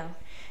in me. Yeah.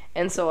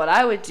 And so what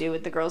I would do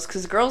with the girls,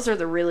 because girls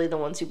are really the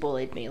ones who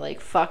bullied me,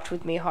 like, fucked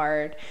with me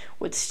hard,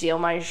 would steal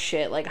my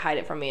shit, like, hide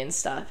it from me and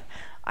stuff.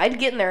 I'd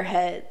get in their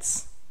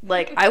heads.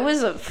 Like, I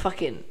was a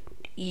fucking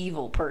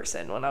evil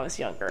person when I was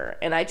younger,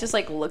 and I just,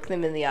 like, look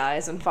them in the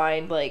eyes and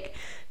find, like,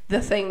 the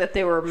thing that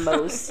they were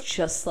most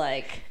just,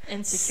 like,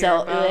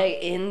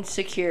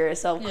 insecure,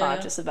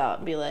 self-conscious about,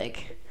 and be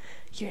like,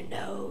 your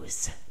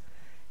nose.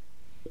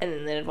 And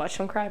then they'd watch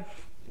them cry.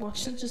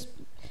 Watch them just...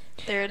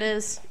 There it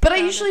is. But I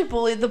usually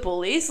bullied the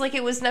bullies. Like,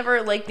 it was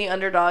never, like, the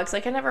underdogs.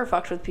 Like, I never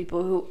fucked with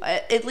people who,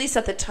 at least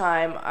at the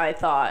time, I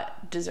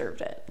thought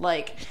deserved it.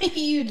 Like...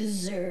 You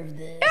deserve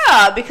this.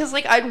 Yeah, because,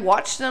 like, I'd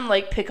watch them,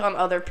 like, pick on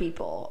other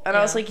people. And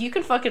I was like, you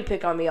can fucking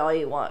pick on me all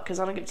you want,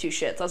 because I don't give two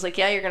shits. I was like,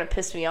 yeah, you're gonna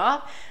piss me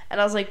off.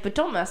 And I was like, but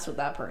don't mess with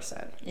that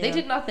person. Yeah. They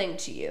did nothing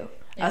to you.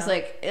 Yeah. I was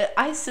like,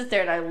 I sit there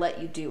and I let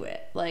you do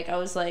it. Like, I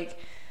was like...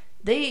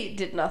 They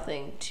did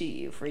nothing to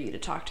you for you to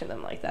talk to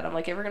them like that. I'm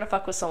like, if we're gonna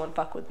fuck with someone,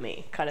 fuck with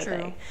me, kind of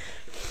thing.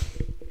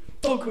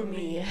 Fuck with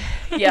me.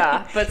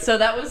 Yeah, but so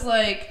that was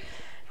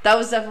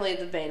definitely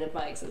the bane of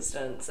my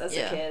existence as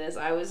a kid. Is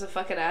I was a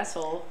fucking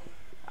asshole.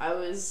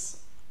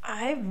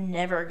 I've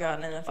never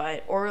gotten in a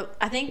fight, or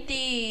I think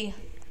I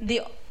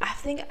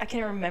think I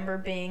can remember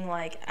being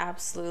like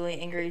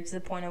absolutely angry to the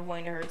point of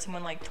wanting to hurt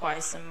someone like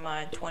twice in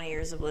my 20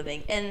 years of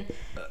living. And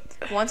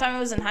one time I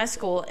was in high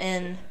school,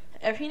 and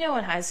if you know,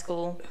 in high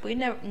school,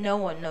 no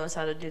one knows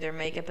how to do their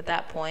makeup at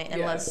that point,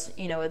 unless,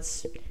 you know,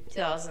 it's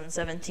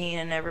 2017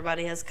 and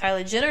everybody has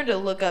Kylie Jenner to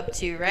look up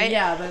to, right?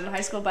 Yeah, but in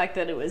high school back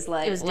then, it was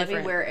like, let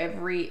me wear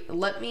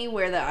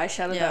the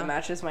eyeshadow that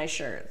matches my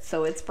shirt.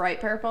 So it's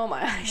bright purple.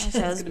 My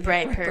eyeshadow is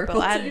bright purple.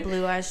 I had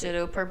blue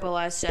eyeshadow, purple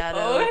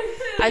eyeshadow.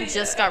 I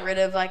just got rid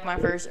of like my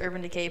first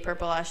Urban Decay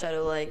purple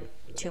eyeshadow like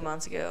 2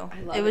 months ago.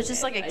 It was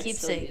just like a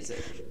keepsake,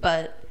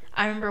 but.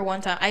 I remember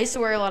one time, I used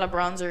to wear a lot of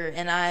bronzer,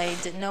 and I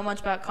didn't know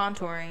much about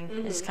contouring. Mm-hmm.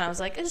 It just kind of was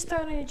like, I just throw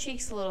it on your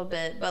cheeks a little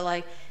bit, but,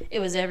 like,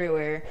 it was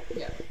everywhere.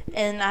 Yeah.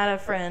 And I had a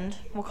friend,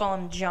 we'll call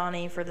him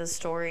Johnny for this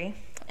story,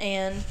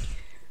 and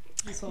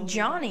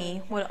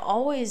Johnny would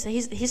always,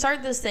 he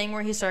started this thing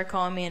where he started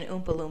calling me an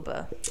Oompa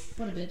Loompa.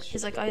 What a bitch.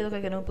 He's like, oh, you look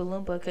like an Oompa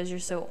Loompa because you're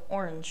so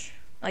orange.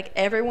 Like,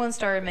 everyone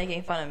started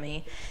making fun of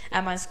me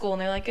at my school,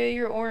 and they're like, oh,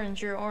 you're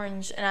orange.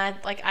 And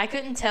I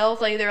couldn't tell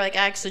if, like, they were, like,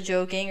 actually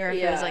joking, or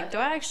if it was like, do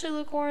I actually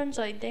look orange?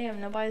 Like, damn,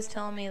 nobody's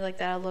telling me, like,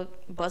 that I look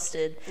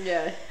busted.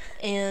 Yeah.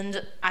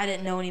 And I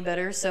didn't know any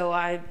better, so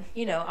I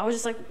was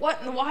just like, what?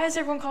 Why is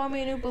everyone calling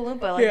me an Oompa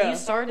Loompa? Like, you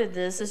started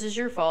this. This is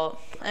your fault.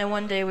 And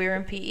one day we were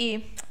in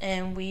PE,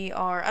 and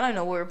I don't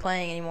know what we were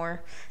playing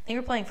anymore. I think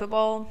we were playing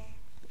football,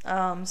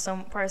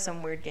 probably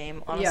some weird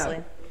game,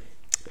 honestly.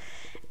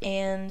 Yeah.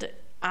 And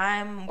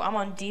I'm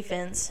on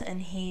defense, and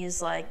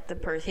he's like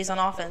he's on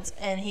offense,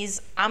 and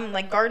I'm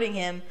like guarding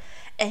him,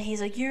 And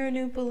he's like, you're an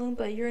Oompa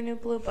Loompa, you're an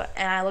Oompa Loompa.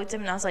 And I looked at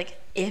him and I was like,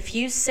 if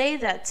you say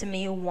that to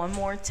me one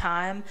more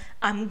time,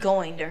 I'm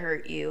going to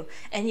hurt you.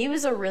 And he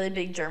was a really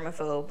big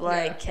germaphobe.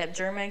 Like, kept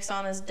Germ-X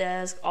on his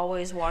desk,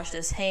 always washed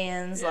his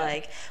hands,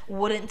 like,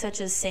 wouldn't touch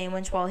his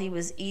sandwich while he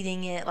was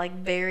eating it, like,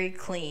 very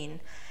clean.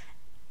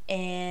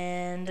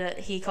 And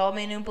he called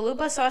me an Oompa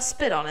Loompa, so I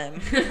spit on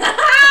him.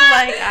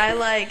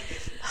 I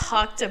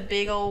hucked a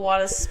big old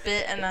wad of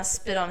spit, and I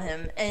spit on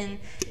him. And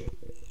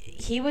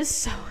he was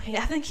so...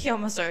 I think he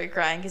almost started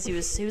crying, because he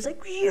was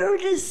like, you're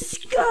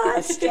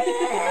disgusting!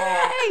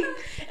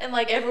 And,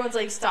 like, everyone's,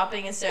 like,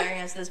 stopping and staring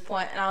at us at this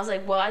point. And I was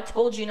like, well, I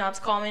told you not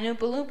to call me an Oompa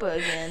Loompa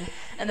again.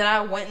 And then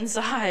I went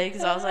inside,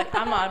 because I was like,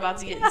 I'm not about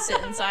to get and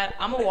sit inside.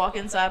 I'm going to walk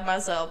inside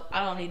myself.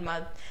 I don't need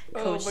my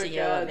coach to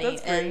yell at me.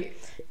 That's great. And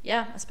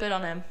yeah, I spit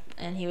on him.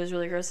 And he was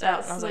really grossed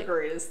out. And I was like,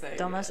 greatest thing.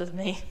 Don't mess with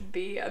me.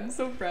 B, I'm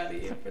so proud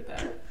of you for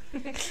that.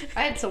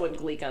 I had someone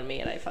gleek on me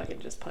and I fucking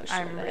just punched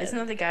him in the head. Isn't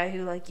that the guy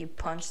who, like, you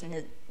punched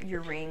and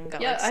your ring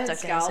got, I like, had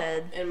stuck in his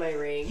head? in my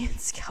ring.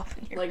 Scalp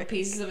in your Like, ring.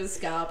 pieces of his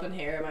scalp and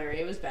hair in my ring.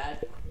 It was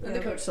bad. And the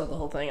coach saw the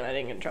whole thing and I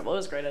didn't get in trouble. It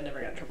was great. I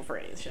never got in trouble for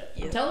any of this shit.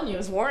 I'm telling you, it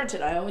was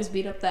warranted. I always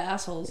beat up the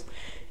assholes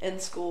in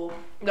school.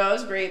 No, it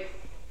was great.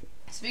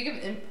 Speaking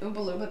of Oompa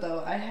Loompa,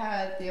 though, I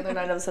had the other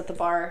night I was at the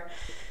bar.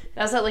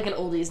 I was at, like, an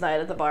oldies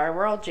night at the bar.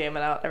 We're all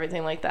jamming out and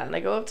everything like that. And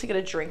I go up to get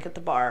a drink at the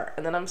bar.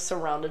 And then I'm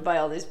surrounded by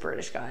all these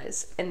British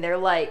guys. And they're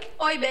like...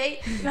 Oi, mate.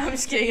 No, I'm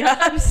just kidding.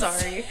 I'm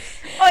sorry.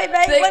 Oi,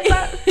 mate. What's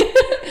up?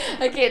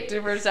 I can't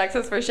do British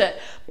accents for shit.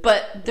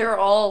 But they're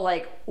all,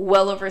 like,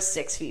 well over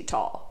 6 feet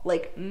tall.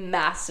 Like,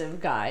 massive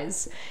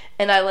guys.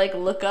 And I, like,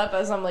 look up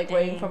as I'm, like,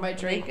 waiting for my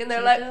drink. And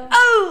they're like,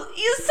 oh,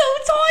 you're so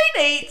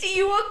tiny. Do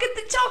you work at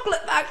the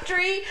chocolate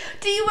factory?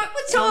 Do you work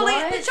with Charlie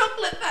at the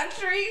chocolate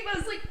factory? And I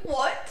was like,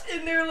 what?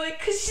 And they're like,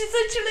 because she's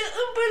such a little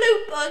Oompa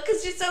Loompa,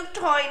 because you're so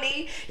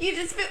tiny. You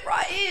just fit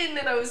right in.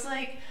 And I was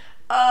like...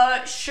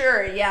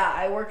 sure, yeah,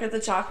 I work at the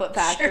chocolate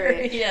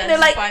factory. Sure, yeah, and they're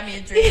just like, buy me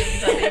a drink.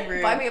 Stop being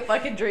rude. buy me a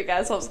fucking drink,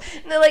 assholes.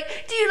 And they're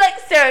like, do you like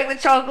stirring the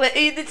chocolate? Are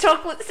you the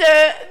chocolate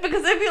stir?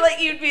 Because I feel like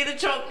you'd be the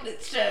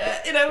chocolate stir.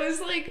 And I was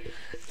like,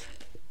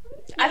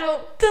 I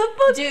don't...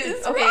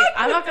 Dude, okay,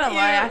 I'm not gonna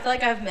lie. I feel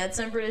like I've met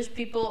some British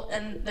people,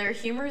 and their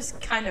humor is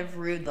kind of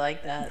rude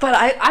like that. But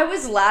I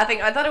was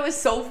laughing. I thought it was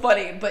so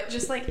funny. But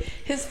just, like,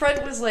 his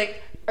friend was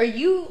like, are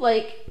you,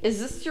 like, is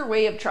this your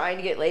way of trying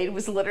to get laid?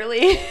 Was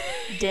literally...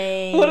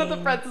 Dang. One of the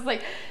friends was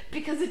like,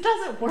 because it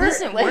doesn't work. It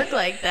doesn't work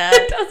like that.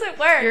 It doesn't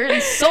work. You're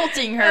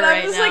insulting her and right now.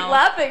 I'm just, like,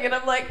 laughing, and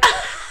I'm like,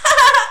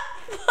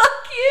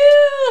 fuck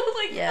you.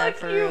 Like, Yeah, fuck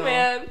for you, real.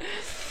 man.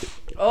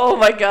 Oh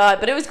my god,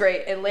 but it was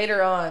great. And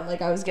later on,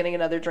 like, I was getting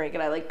another drink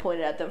and I, like,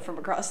 pointed at them from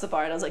across the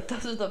bar and I was like,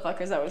 those are the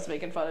fuckers that was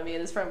making fun of me.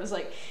 And his friend was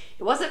like,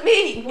 it wasn't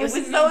me. It was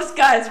those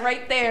guys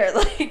right there.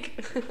 Like,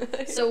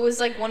 So was,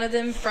 like, one of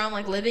them from,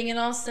 like, living in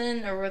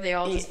Austin, or were they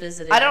all just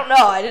visiting? I don't know.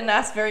 I didn't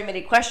ask very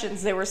many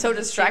questions. They were so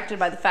distracted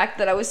by the fact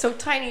that I was so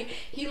tiny.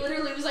 He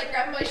literally was, like,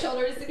 grabbing my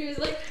shoulders and he was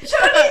like, show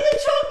me the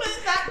chocolate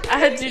factory.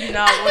 I do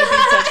not want to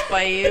be touched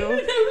by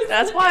you.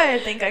 That's why I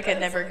think I could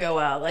never go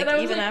out. Like, and I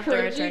was, even like, after I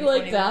cringing turned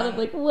like 21. that. I'm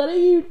like, what are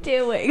you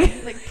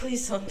doing? Like,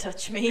 please don't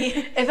touch me.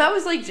 If I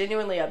was, like,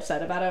 genuinely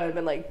upset about it, I would have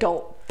been like,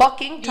 don't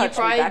fucking You touch me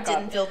probably back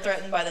didn't up. feel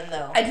threatened by them,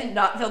 though. I did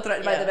not feel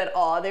threatened by Yeah. them at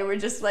all. They were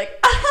just like,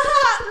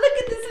 ah,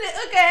 look at this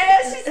little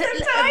girl. She's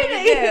so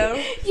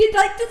tiny. You'd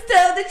like to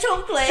stir the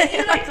chocolate.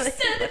 You'd like to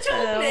stir the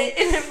chocolate.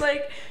 And I'm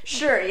like,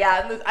 sure,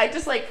 yeah. And I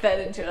just, like,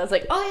 fed into it. I was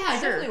like, oh, yeah, I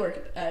Sure.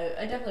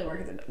 definitely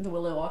work at the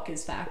Willow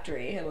Watkins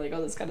factory and, like,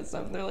 all this kind of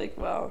stuff. And they're like,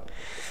 wow.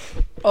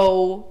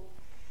 Oh,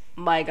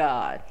 my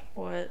God.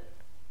 What?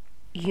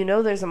 You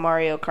know there's a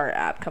Mario Kart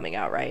app coming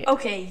out, right?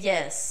 Okay,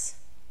 yes.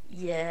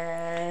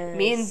 Yes.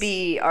 Me and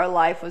B, our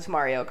life was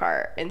Mario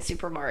Kart and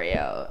Super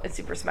Mario and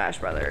Super Smash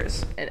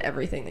Brothers and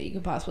everything that you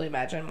could possibly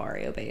imagine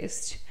Mario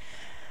based.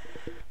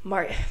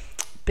 Mario,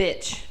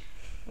 bitch,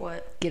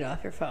 What? get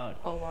off your phone.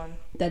 Hold on.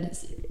 That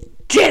is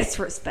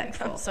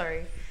disrespectful. I'm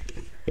sorry.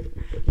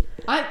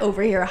 I'm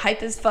over here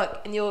hype as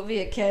fuck and you're over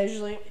here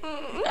casually.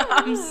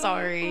 I'm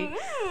sorry.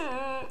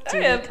 I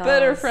have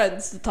better Because-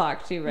 friends to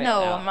talk to right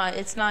No, now.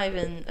 it's not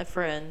even a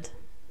friend.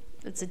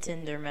 It's a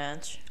Tinder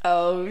match.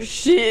 Oh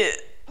shit.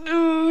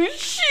 Oh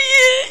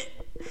shit.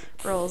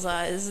 Rolls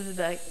eyes.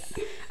 Like,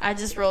 I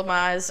just rolled my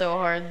eyes so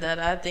hard that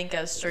I think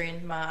I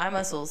strained my eye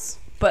muscles.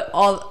 But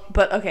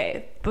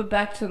okay, but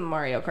back to the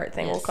Mario Kart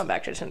thing. Yes. We'll come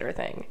back to Tinder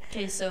thing.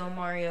 Okay, so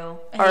Mario.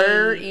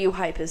 Are Hey. you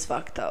hype as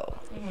fuck though?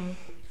 Mhm.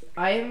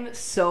 I'm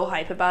so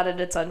hype about it,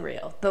 it's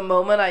unreal. The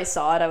moment I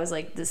saw it, I was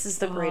like, this is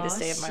the greatest Aw,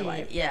 day of my shit.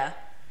 life. Yeah.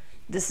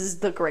 This is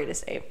the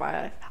greatest day of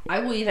my life. I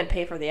will even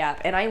pay for the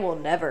app, and I will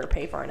never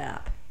pay for an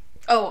app.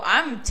 Oh,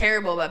 I'm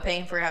terrible about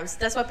paying for apps.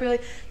 That's why people are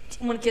like,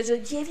 when kids are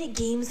like, do you have any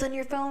games on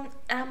your phone?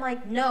 And I'm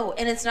like, no.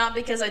 And it's not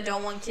because I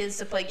don't want kids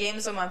to play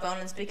games on my phone.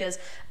 It's because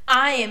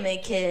I am a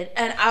kid,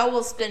 and I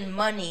will spend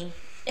money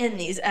in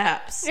these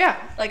apps. Yeah.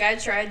 Like, I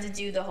tried to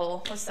do the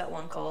whole, what's that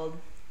one called?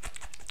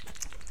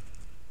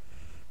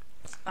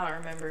 I don't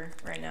remember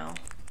right now.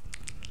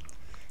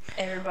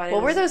 Everybody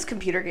What were was- those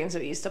computer games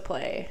that we used to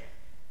play?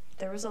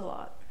 There was a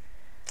lot.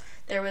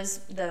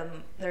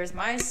 There's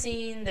My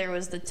Scene, there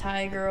was the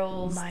Thai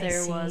Girls,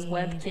 there was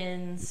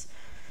Webkins.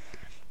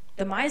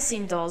 The My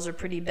Scene dolls are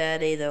pretty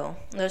bad, though.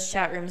 Those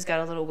chat rooms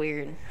got a little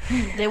weird.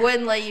 They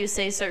wouldn't let you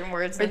say certain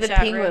words in the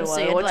chat room, so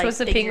you had to, like,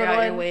 figure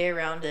out your way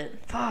around it.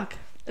 Fuck.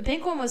 The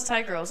pink one was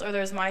Thai Girls, or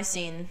there's My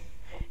Scene.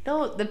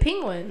 No, the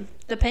penguin.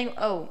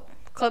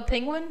 Club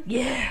Penguin?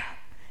 Yeah.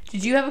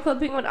 Did you have a Club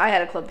Penguin? I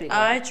had a Club Penguin.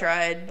 I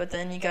tried, but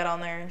then you got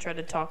on there and tried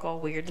to talk all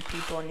weird to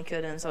people and you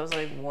couldn't, so I was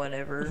like,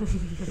 whatever.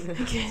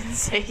 I can't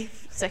say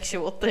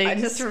sexual things. I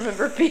just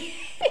remember being...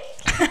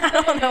 I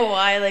don't know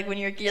why, like, when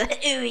you're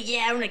like, ooh,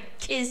 yeah, I'm gonna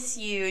kiss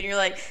you, and you're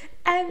like,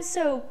 I'm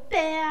so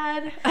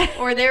bad.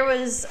 Or there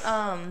was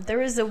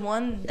the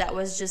one that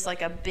was just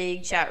like a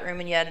big chat room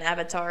and you had an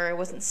avatar. It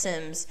wasn't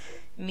Sims.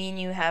 Me and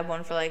you had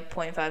one for like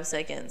 0.5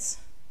 seconds.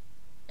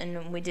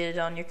 And we did it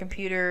on your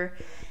computer.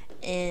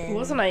 And it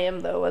wasn't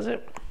IM though, was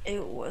it?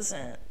 It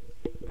wasn't.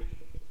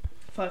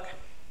 Fuck.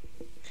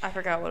 I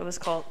forgot what it was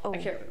called. Oh, I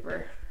can't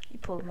remember. You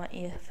pulled my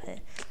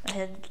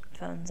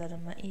headphones out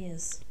of my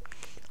ears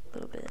a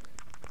little bit.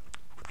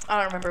 I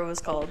don't remember what it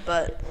was called,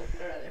 but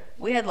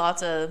we had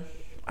lots of...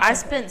 I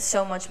spent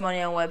so much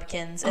money on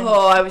Webkins. And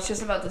I was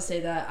just about to say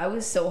that. I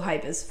was so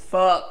hype as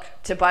fuck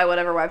to buy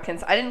whatever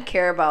Webkins. I didn't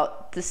care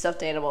about the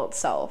stuffed animal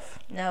itself.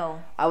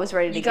 No. I was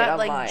ready to get on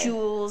mine. You got, like,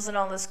 jewels and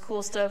all this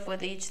cool stuff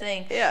with each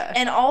thing. Yeah.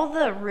 And all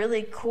the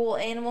really cool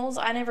animals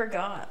I never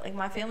got. Like,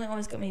 my family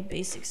always got me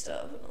basic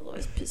stuff, and I was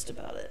always pissed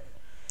about it.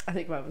 I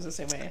think mine was the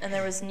same way. And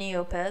there was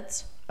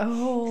Neopets.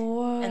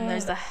 Oh. And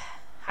there's the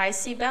High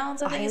Sea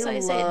Balance, I think is how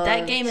you say it.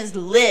 That game is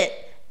lit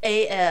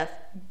AF.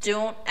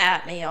 Don't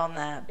at me on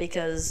that,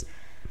 because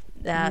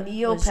that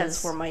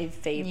Neopets were my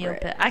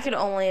favorite. Neopet. I could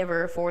only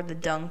ever afford the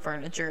dung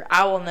furniture.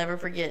 I will never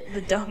forget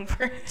the dung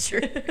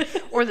furniture.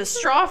 Or the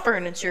straw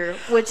furniture,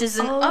 which is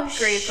an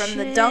upgrade from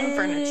the dung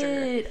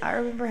furniture. I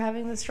remember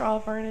having the straw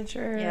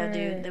furniture. Yeah,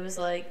 dude. It was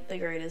like the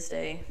greatest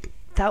day.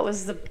 That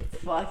was the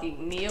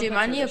fucking Neopets. Dude,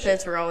 my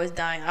Neopets were always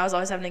dying. I was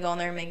always having to go on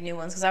there and make new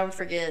ones because I would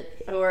forget.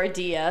 Or a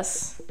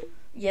DS.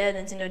 Yeah,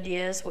 Nintendo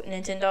DS,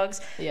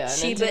 Nintendogs. Yeah,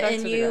 Shiba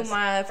Inu,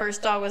 my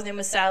first dog name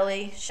was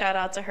Sally. Shout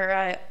out to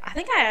her. I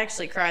think I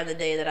actually cried the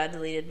day that I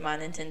deleted my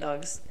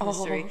Nintendogs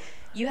history.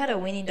 You had a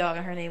weenie dog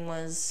and her name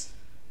was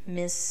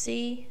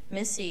Missy,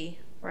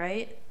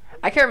 right?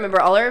 I can't remember.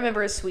 All I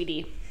remember is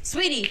Sweetie.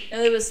 Sweetie.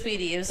 No, it was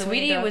Sweetie. It was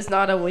Sweetie was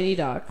not a weenie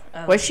dog.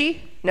 Oh. Was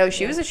she? No,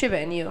 she was a Shiba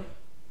Inu.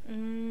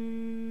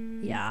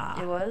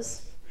 Yeah. It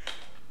was?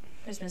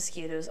 There's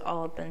mosquitoes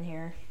all up in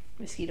here.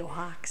 Mosquito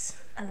hawks.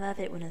 I love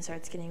it when it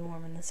starts getting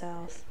warm in the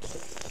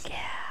south. Yeah.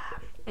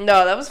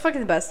 No, that was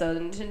fucking the best though. The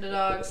Nintendo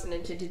dogs,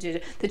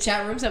 the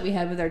chat rooms that we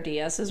had with our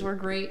DSs were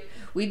great.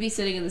 We'd be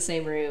sitting in the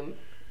same room,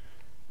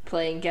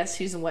 playing Guess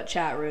Who's in What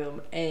chat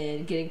room,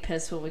 and getting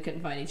pissed when we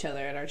couldn't find each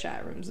other in our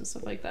chat rooms and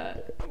stuff like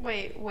that.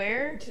 Wait,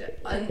 where?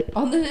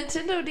 On the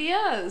Nintendo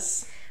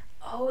DS.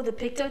 Oh, the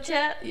Picto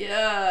Chat?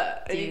 Yeah.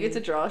 Dude. And you get to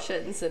draw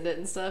shit and send it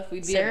and stuff.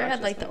 Sarah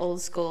had like the old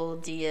school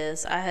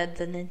DS. I had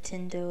the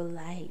Nintendo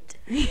Lite.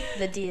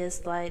 The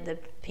DS Lite, the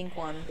pink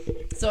one.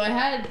 So I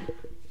had...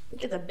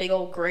 Look at the big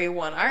old gray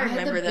one. I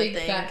remember that thing.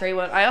 Big fat gray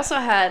one. I also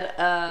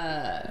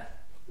had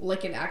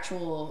like an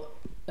actual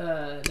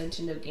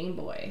Nintendo Game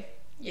Boy.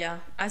 Yeah.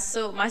 My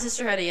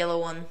sister had a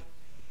yellow one.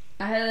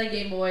 I had a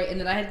Game Boy, and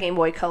then I had Game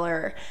Boy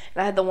Color,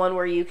 and I had the one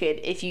where you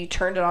could, if you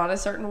turned it on a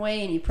certain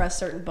way and you pressed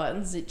certain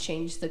buttons, it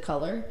changed the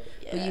color.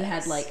 Yes. But you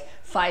had like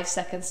 5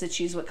 seconds to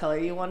choose what color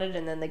you wanted,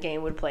 and then the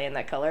game would play in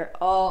that color.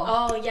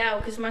 Oh yeah,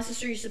 because my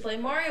sister used to play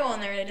Mario on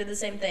there, and it did the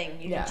same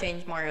thing. You could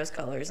change Mario's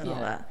colors and all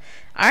that.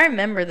 I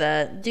remember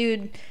that,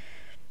 dude.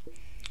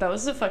 That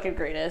was the fucking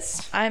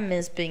greatest. I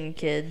miss being a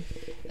kid.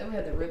 Then we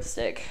had the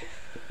Ripstick.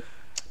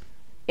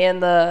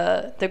 And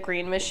the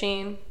green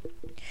machine.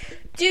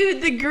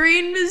 Dude, the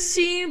green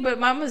machine, but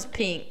mine was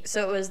pink,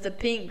 so it was the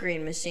pink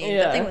green machine.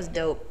 Yeah. That thing was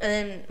dope. And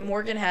then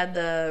Morgan had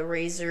the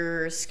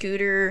Razor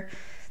scooter,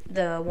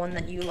 the one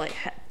that you like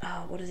had.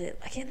 Oh, what is it?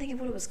 I can't think of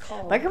what it was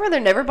called. My grandmother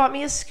never bought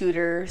me a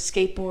scooter,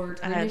 skateboard,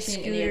 I had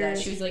scooters. Any of that.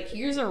 She was like,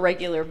 "Here's a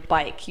regular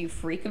bike, you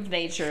freak of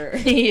nature."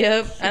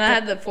 Yep. And I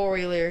had the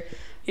 4-wheeler.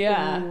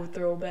 Yeah. Ooh,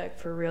 throwback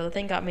for real. The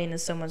thing got me into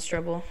so much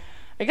trouble.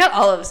 I got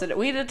all of us in it.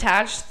 We'd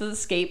attached the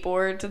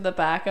skateboard to the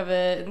back of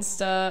it and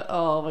stuff.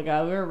 Oh my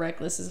god, we were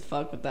reckless as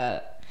fuck with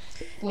that.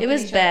 It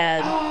was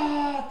bad.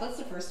 That's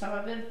the first time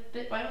I've been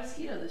bit by a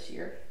mosquito this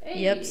year. Hey.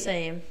 Yep,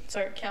 same.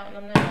 Start counting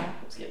them now.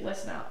 Let's get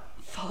less now.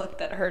 Fuck,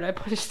 that hurt. I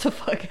punched the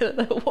fuck out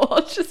of the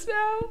wall just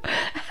now.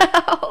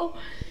 Ow.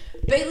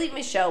 Bailey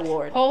Michelle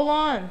Ward. Hold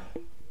on.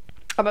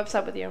 I'm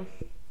upset with you.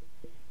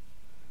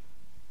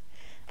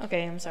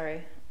 Okay, I'm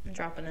sorry. I'm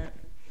dropping it.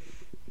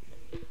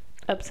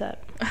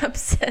 Upset.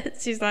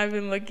 She's not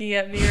even looking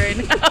at me right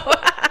now.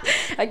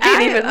 I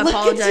can't even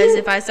apologize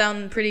if I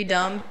sound pretty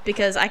dumb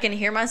because I can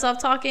hear myself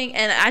talking,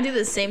 and I do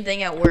the same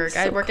thing at work.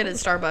 I work at a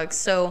Starbucks,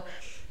 so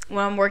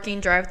when I'm working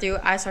drive-through,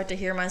 I start to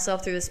hear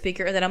myself through the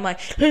speaker, and then I'm like,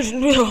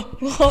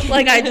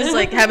 like I just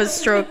like have a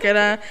stroke,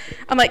 and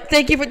I'm like,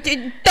 thank you for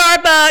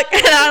Starbucks,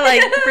 and I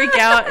like freak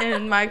out,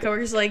 and my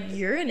coworker's like,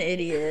 you're an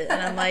idiot,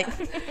 and I'm like,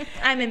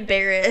 I'm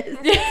embarrassed.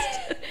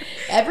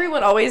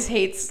 Everyone always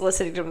hates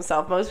listening to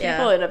themselves. Most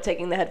people end up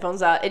taking the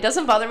headphones out. It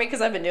doesn't bother me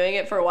because I've been doing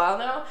it for a while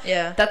now.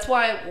 Yeah. That's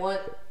why I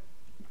want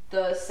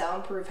the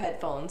soundproof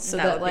headphones so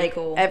that like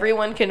cool.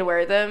 everyone can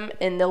wear them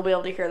and they'll be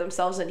able to hear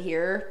themselves in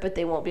here, but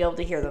they won't be able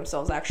to hear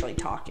themselves actually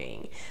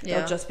talking.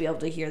 They'll just be able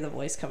to hear the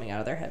voice coming out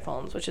of their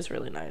headphones, which is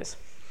really nice.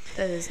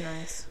 That is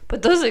nice.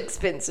 But those are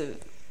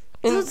expensive.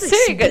 And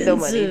Sarah got no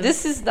money.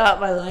 This is not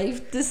my life.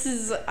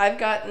 I've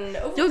gotten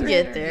over You'll 300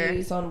 get there.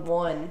 views on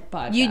one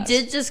podcast. You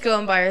did just go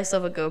and buy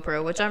yourself a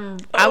GoPro, which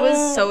I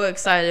was so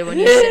excited when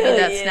you sent me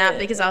that snap,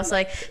 because I was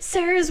like,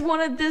 Sarah's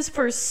wanted this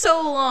for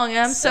so long, and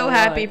I'm so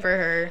happy for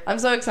her. I'm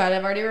so excited.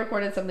 I've already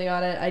recorded something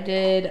on it. I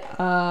did,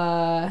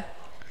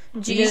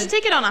 You should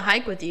take it on a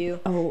hike with you.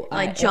 Oh,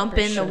 like jump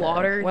in the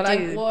water,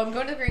 dude. I'm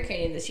going to the Grand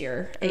Canyon this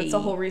year. And that's the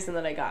whole reason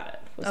that I got it.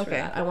 Was for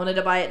that. I wanted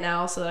to buy it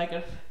now so that I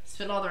could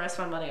spend all the rest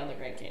of my money on the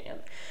Grand Canyon.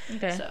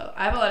 Okay. So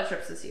I have a lot of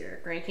trips this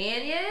year. Grand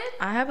Canyon.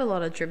 I have a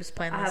lot of trips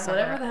planned this summer.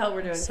 Whatever the hell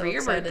we're doing for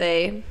your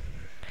birthday.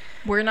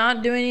 We're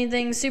not doing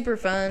anything super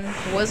fun.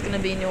 It was gonna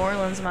be New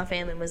Orleans. My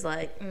family was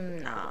like,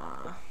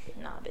 nah,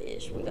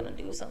 bitch. We're gonna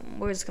do something.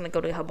 We're just gonna go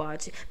to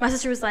hibachi. My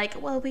sister was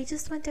like, well, we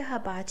just went to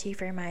hibachi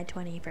for my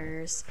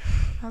 21st.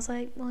 I was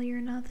like, well,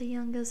 you're not the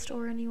youngest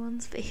or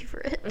anyone's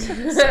favorite.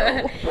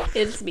 So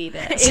it's me,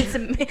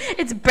 bitch.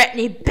 It's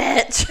Brittany,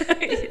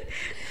 bitch.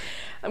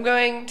 I'm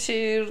going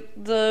to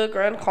the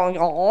Grand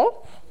Canyon.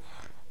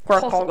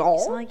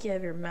 It's like you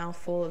have your mouth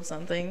full of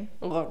something.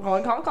 And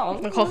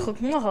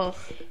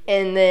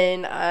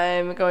then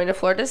I'm going to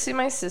Florida to see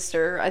my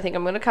sister. I think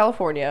I'm going to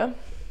California.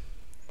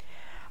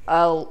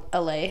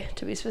 LA,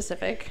 to be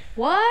specific.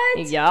 What?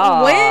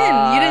 Yeah.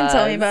 When? You didn't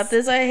tell me about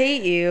this. I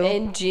hate you.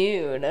 In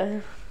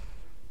June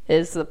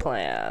is the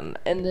plan.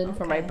 And then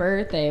for my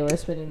birthday, we're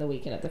spending the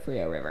weekend at the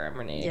Frio River. I'm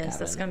renting a cabin.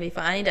 That's going to be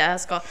fun. I need to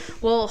ask all.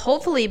 Well,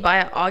 hopefully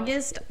by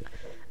August,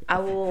 I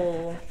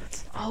will.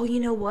 Oh, you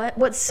know what?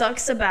 What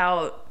sucks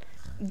about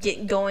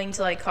going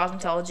to like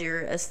cosmetology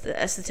or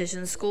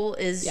esthetician school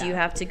is you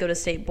have to go to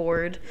state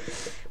board,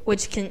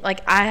 which can,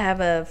 like, I have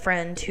a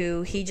friend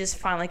who he just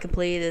finally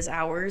completed his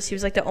hours. He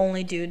was like the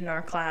only dude in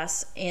our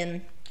class,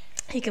 and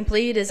he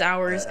completed his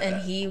hours,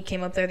 and he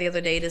came up there the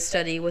other day to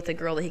study with a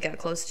girl that he got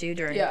close to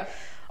during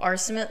our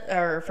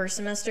first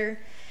semester,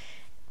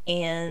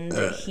 and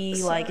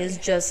he like is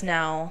just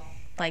now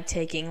like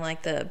taking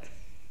like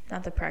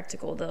not the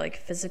practical, the like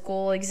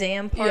physical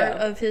exam part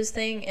of his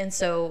thing. And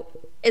so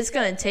it's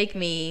going to take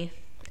me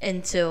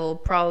until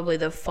probably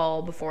the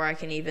fall before I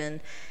can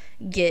even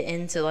get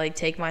into like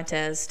take my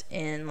test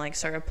and like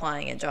start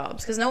applying at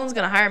jobs, because no one's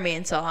going to hire me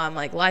until I'm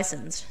like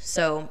licensed.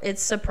 So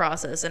it's a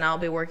process, and I'll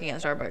be working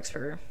at Starbucks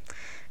for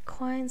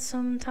quite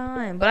some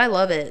time. But I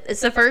love it.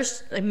 It's the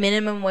first like,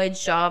 minimum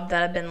wage job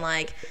that I've been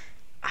like,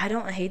 I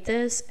don't hate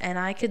this, and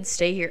I could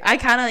stay here. I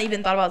kind of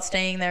even thought about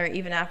staying there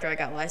even after I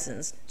got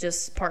licensed,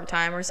 just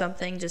part-time or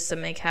something, just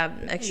to have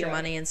extra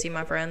money and see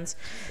my friends.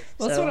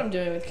 Well, that's what I'm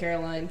doing with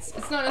Caroline's.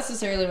 It's not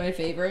necessarily my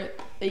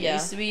favorite. It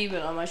used to be, but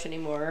not much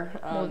anymore.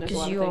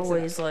 Because you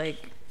always, like,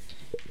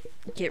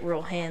 get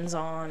real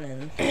hands-on.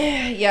 And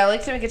I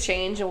like to make a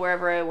change, and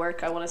wherever I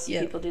work, I want to see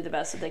people do the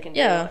best that they can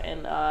do.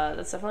 And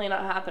that's definitely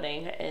not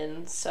happening,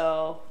 and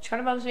so it kind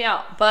of bums me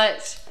out.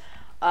 But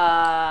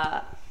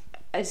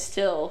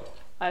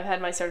I've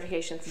had my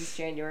certification since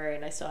January,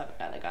 and I still haven't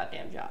gotten a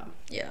goddamn job.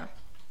 Yeah.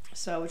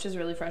 So, which is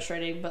really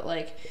frustrating, but,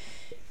 like,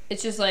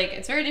 it's just, like,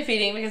 it's very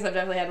defeating, because I've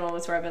definitely had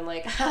moments where I've been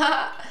like,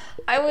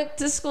 I went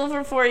to school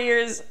for 4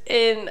 years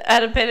and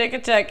had a panic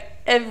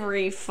attack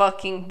every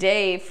fucking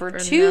day for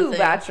 2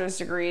 bachelor's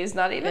degrees,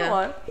 not even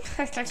one.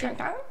 And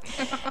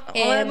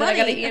then I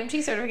got an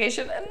EMT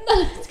certification, and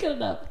it's good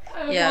enough.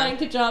 I'm applying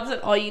to jobs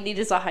that all you need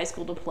is a high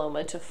school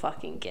diploma to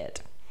fucking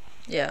get.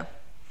 Yeah.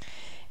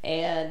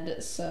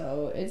 And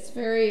so it's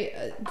very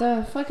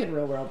the fucking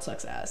real world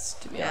sucks ass,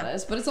 to be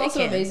honest. But it's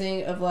also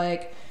amazing of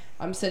like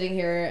I'm sitting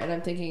here and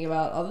I'm thinking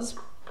about all this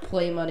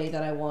play money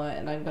that I want,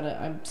 and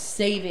I'm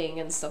saving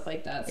and stuff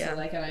like that. So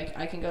like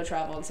I can go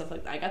travel and stuff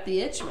like that. I got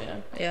the itch,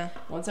 man. Yeah.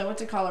 Once I went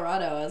to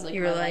Colorado, I was like,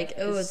 you were like,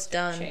 oh, it's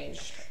done.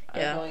 Changed.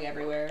 I'm going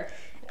everywhere.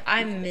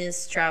 I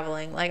miss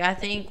traveling. Like, I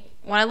think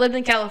when I lived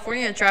in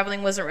California,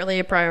 traveling wasn't really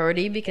a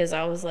priority because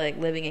I was like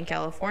living in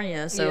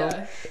California, so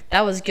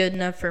that was good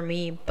enough for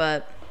me.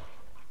 But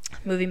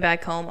moving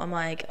back home, I'm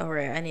like, all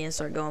right, I need to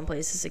start going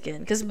places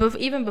again. Because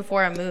even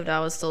before I moved, I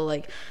was still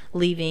like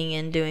leaving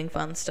and doing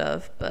fun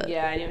stuff. But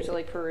I went to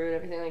like Peru and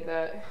everything like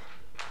that.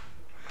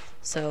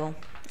 So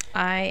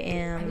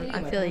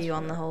I feel you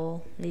on the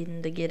whole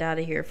needing to get out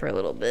of here for a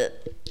little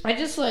bit. I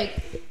just like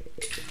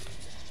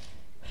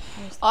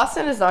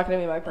Austin is not going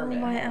to be my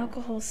permanent. Oh, my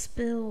alcohol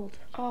spilled.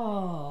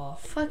 Oh,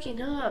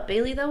 fucking up,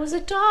 Bailey. That was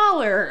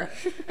 $1.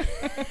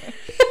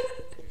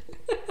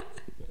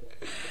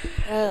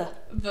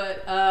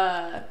 But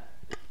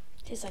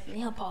Tastes like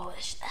nail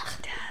polish. Ugh.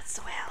 That's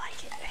the way I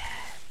like it.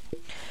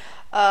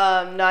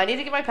 No, I need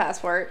to get my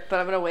passport,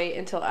 but I'm gonna wait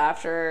until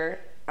after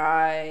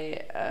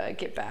I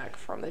get back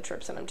from the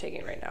trips that I'm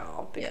taking right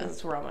now, because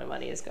it's where all my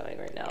money is going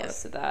right now.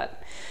 So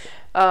that,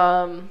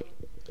 and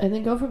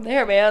then go from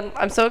there, man.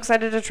 I'm so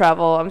excited to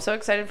travel. I'm so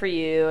excited for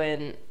you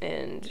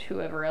and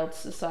whoever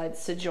else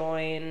decides to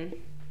join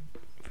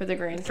for the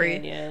Grand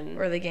Canyon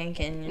or the Grand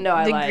Canyon. No,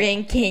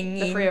 Grand Canyon,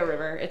 the Frio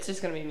River. It's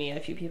just gonna be me and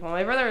a few people.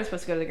 My brother was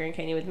supposed to go to the Grand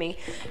Canyon with me.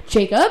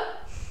 Jacob,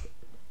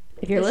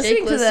 if you're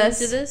listening to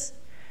this,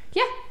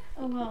 yeah.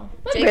 Oh wow.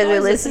 My brother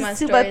listens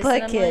to my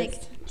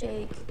podcast.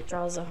 Jake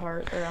draws a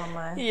heart around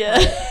my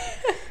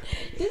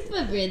He's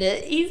my brother.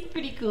 He's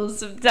pretty cool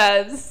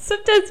sometimes.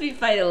 Sometimes we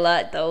fight a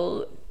lot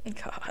though.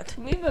 God.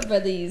 Me and my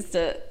brother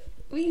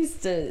we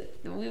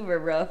were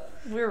rough.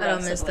 We were rough. I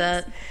don't miss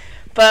that.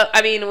 But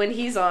I mean, when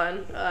he's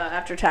on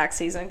after tax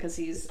season, because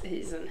he's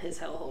in his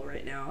hellhole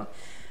right now.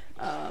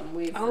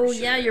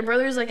 Yeah, your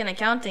brother's like in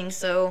accounting,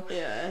 so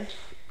yeah.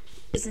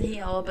 Isn't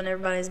he all up in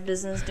everybody's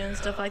business doing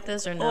stuff like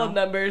this, or no? All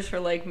numbers for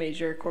like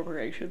major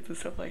corporations and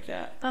stuff like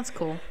that. That's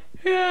cool.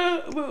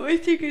 Yeah, but we're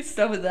thinking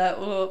stuff with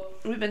that. Well,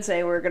 we've been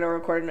saying we're gonna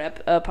record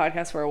a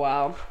podcast for a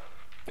while,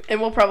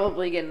 and we'll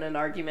probably get in an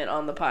argument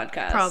on the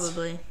podcast.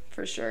 Probably.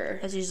 For sure.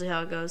 That's usually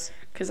how it goes.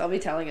 Because I'll be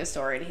telling a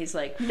story, and he's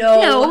like,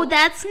 No,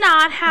 that's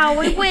not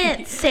how it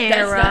went, Sarah.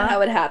 That's not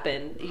how it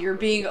happened. You're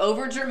being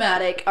over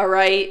dramatic, all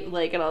right?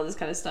 Like, and all this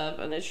kind of stuff,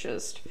 and it's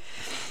just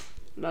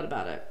not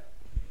about it.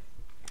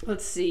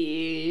 Let's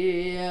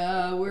see.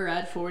 We're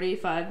at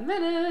 45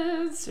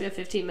 minutes. We have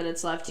 15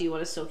 minutes left. Do you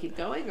want to still keep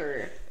going,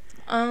 or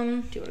do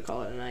you want to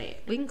call it a night?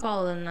 We can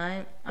call it a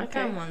night. I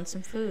kind of want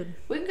some food.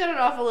 We can cut it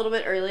off a little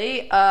bit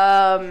early.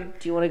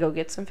 Do you want to go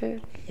get some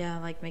food? Yeah,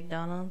 like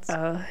McDonald's.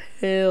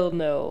 Hell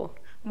no.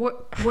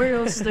 Where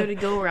else is there to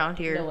go around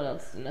here?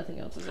 Nothing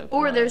else is open.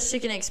 Or there's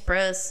Chicken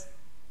Express.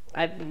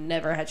 I've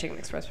never had Chicken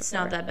Express before. It's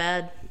not that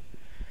bad.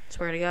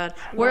 Swear to God.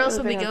 Where else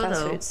would we go,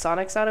 though?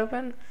 Sonic's not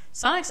open?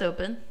 Sonic's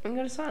open. We can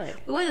go to Sonic.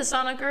 We went to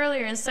Sonic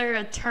earlier, and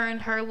Sarah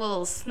turned her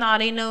little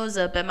snotty nose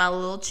up at my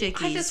little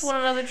chickies. I just want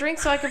another drink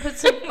so I can put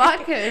some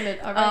vodka in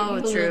it. All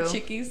right, true. Little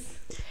chickies.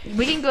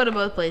 We can go to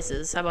both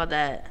places. How about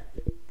that?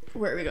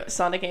 Where are we going?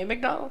 Sonic and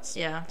McDonald's?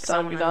 Yeah.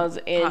 Sonic, McDonald's,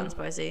 and Hot and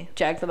Spicy.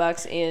 Jack in the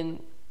Box,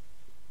 and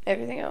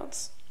everything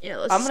else. Yeah,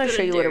 let's I'm going to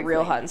show you what a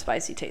real Hot and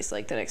Spicy tastes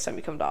like the next time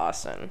you come to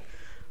Austin.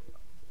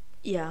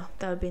 Yeah,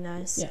 that would be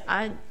nice. Yeah.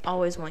 I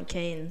always want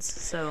Cane's,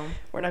 so...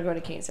 We're not going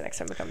to Cane's the next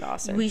time we come to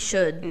Austin. We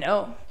should.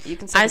 No. You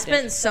can I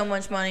spent so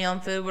much money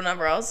on food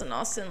whenever I was in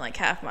Austin, like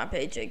half my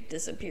paycheck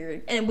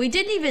disappeared. And we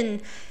didn't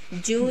even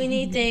do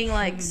anything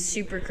like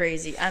super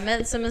crazy. I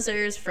met some of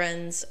Sarah's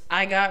friends.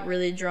 I got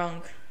really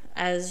drunk,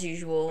 as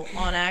usual,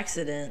 on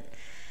accident.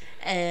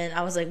 And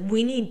I was like,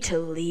 we need to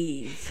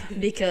leave,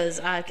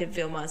 because I could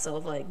feel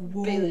myself like,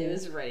 whoa. Bailey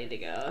was ready to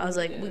go. I was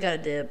like, we gotta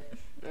dip.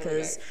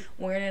 Because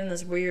we're in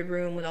this weird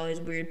room with all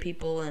these weird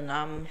people, and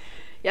I'm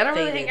I don't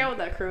really hang out with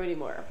that crew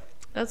anymore.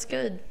 That's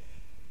good.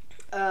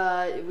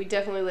 We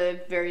definitely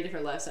live very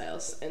different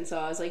lifestyles. And so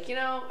I was like,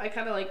 I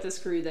kind of like this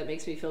crew that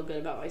makes me feel good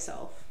about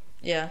myself.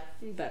 Yeah.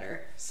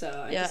 Better.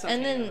 So I just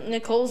and then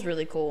Nicole's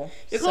really cool.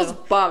 Nicole's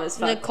bomb as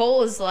fuck.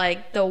 Nicole is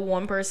like the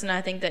one person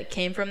I think that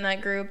came from that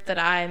group that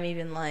I am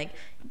even like,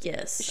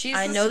 yes.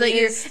 I know that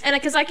you're... And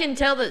because I can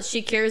tell that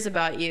she cares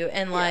about you.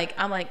 And like,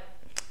 I'm like...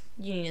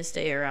 You need to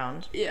stay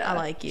around. Yeah. I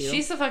like you.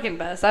 She's the fucking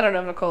best. I don't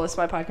know if Nicole listens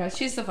to my podcast.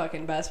 She's the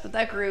fucking best. But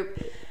that group,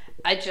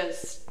 they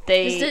just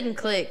didn't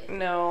click.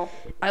 No.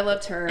 I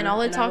loved her. And all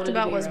they talked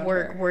about was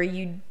work, where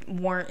you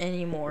weren't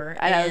anymore.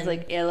 And I was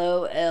like,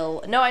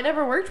 LOL. No, I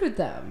never worked with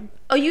them.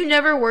 Oh, you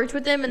never worked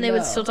with them and they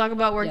would still talk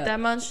about work that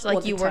much?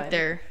 Like you worked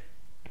there?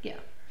 Yeah.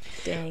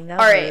 Dang, that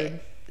was all right.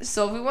 Weird.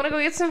 So if we want to go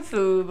get some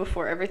food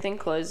before everything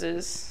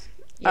closes...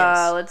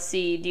 Yes. Let's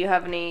see. Do you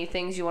have any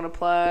things you want to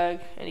plug?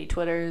 Any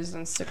Twitters,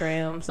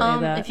 Instagrams, any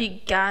of that? If you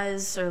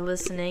guys are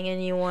listening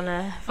and you want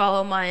to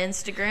follow my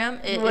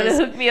Instagram, you want to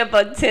hook me up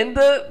on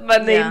Tinder? My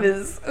name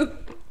is...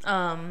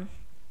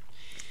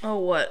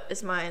 what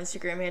is my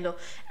Instagram handle?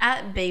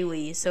 At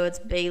Bailey. So it's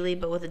Bailey,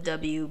 but with a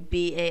W.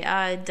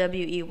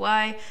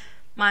 BAIWEY.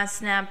 My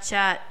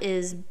Snapchat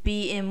is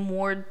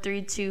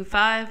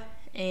BMWard325.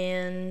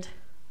 And...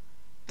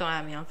 don't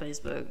have me on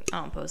Facebook. I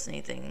don't post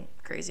anything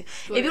crazy.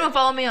 Twitter. If you don't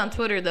follow me on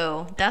Twitter,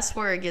 though, that's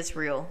where it ggets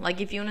real. Like,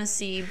 if you want to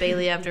see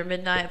Bailey after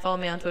midnight, follow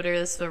me on Twitter.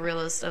 That's the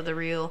realest of the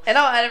real. And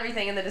I'll add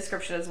everything in the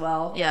description as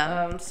well.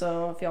 Yeah.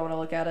 So if y'all want to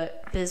look at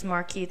it.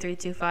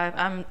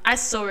 BizMarquee325. I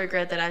so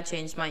regret that I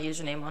changed my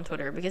username on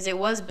Twitter because it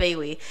was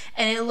Bailey.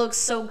 And it looks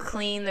so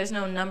clean. There's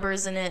no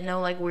numbers in it. No,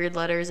 like, weird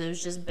letters. It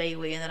was just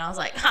Bailey. And then I was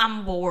like,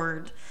 I'm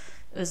bored.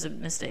 It was a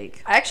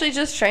mistake. I actually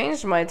just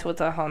changed my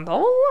Twitter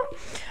handle.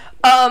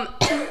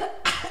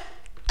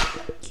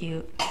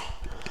 Cute.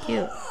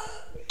 I'm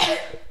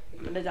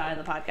gonna die on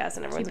the podcast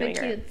and everyone's gonna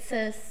hear it. Cute,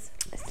 sis.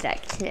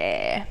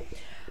 Sexy.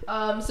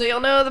 So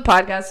you'll know the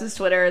podcast is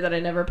Twitter that I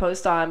never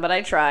post on, but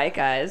I try,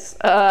 guys.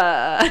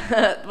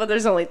 But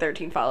there's only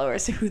 13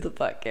 followers, so who the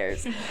fuck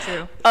cares?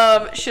 True.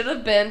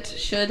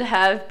 Should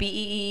have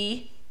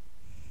BEE.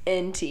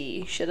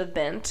 NT should have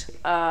been,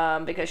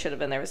 because should have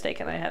been their mistake,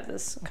 and I have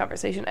this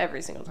conversation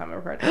every single time I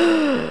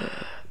record.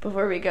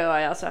 Before we go,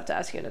 I also have to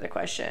ask you another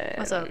question.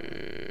 What's up?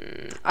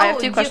 I have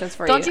two questions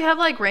for you. Don't you have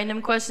like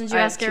random questions you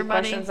I ask have two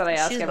everybody? questions that I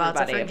ask She's everybody.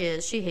 about to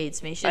forget. She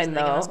hates me. She's I making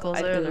know. us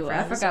closer I to do.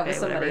 I friends. forgot with Okay,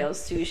 somebody whatever.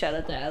 else too. Shout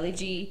out to Ali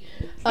G.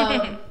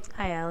 Hi,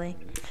 Allie.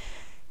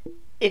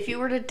 If you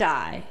were to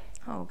die,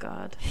 Oh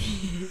God.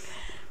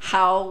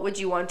 how would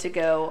you want to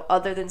go?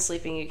 Other than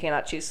sleeping, you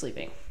cannot choose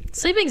sleeping.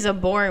 Sleeping's a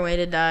boring way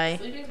to die.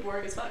 Sleeping's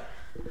boring as fuck.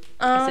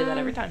 I say that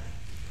every time.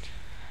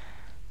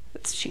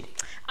 It's cheating.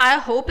 I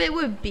hope it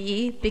would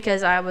be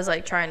because I was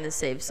like trying to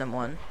save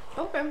someone.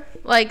 Okay.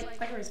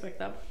 Like I can respect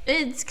that.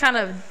 it's kind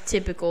of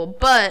typical,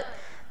 but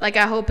like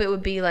I hope it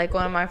would be like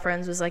one of my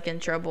friends was like in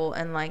trouble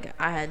and like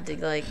I had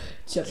to like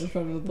Jump in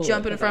front of a bullet.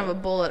 jump in front of a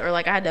bullet, or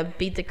like I had to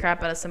beat the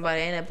crap out of somebody.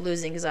 I ended up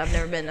losing because I've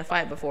never been in a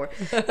fight before.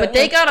 But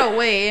they got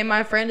away and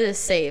my friend is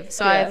safe.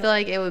 So I Yeah. feel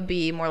like it would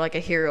be more like a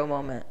hero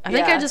moment. I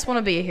think Yeah. I just want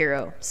to be a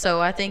hero. So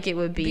I think it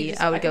would be,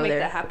 I would can go make there.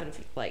 that happen.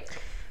 Like,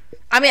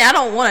 I mean, I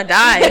don't want to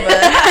die,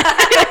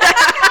 but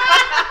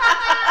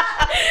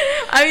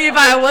I mean, if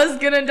I was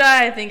gonna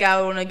die, I think I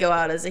would want to go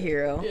out as a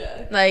hero.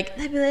 Yeah. Like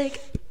they'd be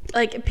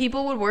like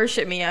people would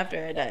worship me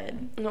after I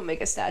died. don't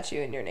make a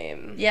statue in your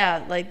name.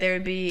 Yeah, like there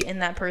would be,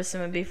 and that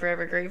person would be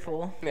forever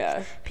grateful.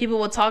 Yeah. People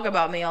would talk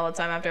about me all the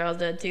time after I was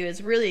dead too.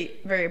 It's really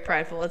very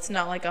prideful. It's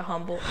not like a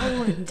humble, I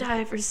want to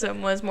die for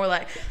someone. It's more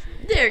like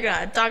they're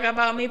gonna talk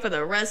about me for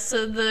the rest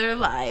of their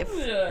life.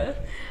 Yeah.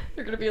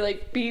 They're gonna be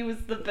like, B was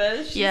the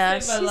best. She Yeah,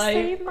 saved she my life.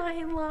 saved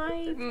my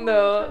life.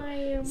 No. one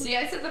time. See,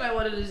 I said that I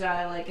wanted to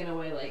die like in a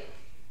way like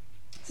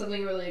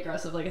something really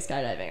aggressive, like a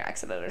skydiving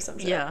accident or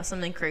something. Yeah,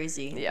 something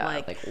crazy. Yeah.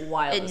 like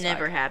wild. it as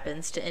never fuck.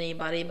 happens to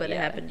anybody, but it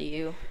Yeah. happened to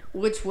you.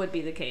 Which would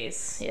be the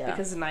case. Yeah.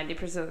 Because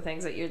 90% of the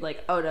things that you're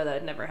like, oh no,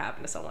 that never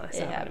happened to someone. It's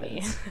It happened to me.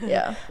 happens.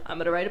 Yeah. I'm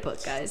gonna write a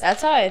book, guys.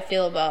 That's how I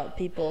feel about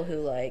people who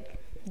like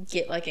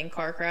get like in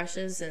car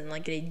crashes and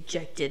like get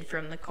ejected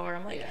from the car.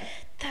 I'm like, Yeah.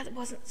 that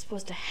wasn't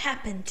supposed to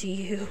happen to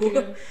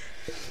you.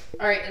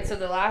 All right, and so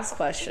the last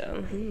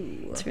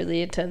question. It's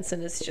really intense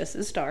and it's just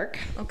as dark.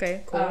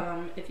 Okay,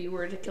 cool. If you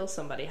were to kill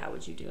somebody, how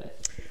would you do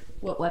it?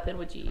 What weapon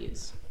would you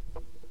use?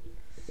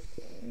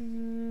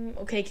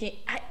 Okay,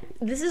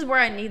 this is where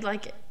I need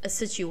like a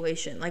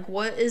situation. Like,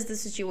 what is the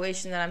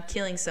situation that I'm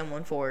killing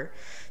someone for?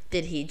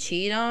 Did he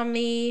cheat on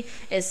me?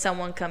 Is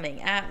someone coming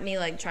at me,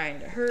 like trying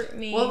to hurt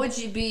me? What would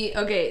you be?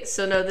 Okay,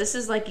 so no, this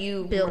is like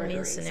you Build me a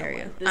murdering scenario.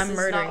 someone. This I'm is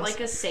murdering not like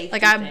a safety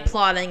like I'm thing.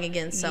 plotting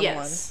against someone?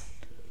 Yes.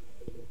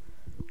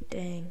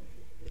 Dang.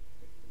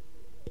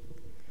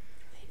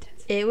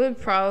 It would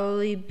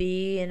probably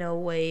be in a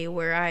way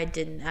where I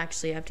didn't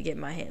actually have to get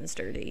my hands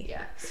dirty.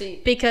 Yeah.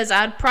 See, Because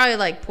I'd probably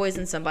like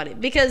poison somebody.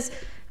 Because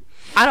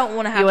I don't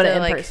want to have you want to it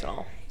like.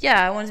 impersonal.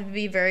 Yeah, I want it to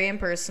be very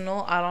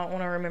impersonal. I don't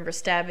want to remember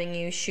stabbing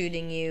you,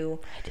 shooting you,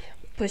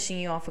 pushing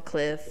you off a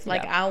cliff.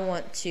 Like Yeah. I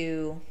want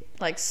to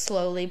like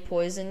slowly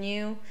poison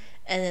you,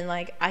 and then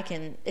like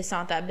it's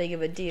not that big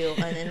of a deal,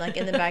 and then like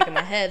in the back of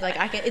my head, like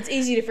it's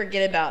easy to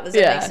forget about. Does that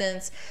Yeah. make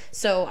sense?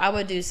 So I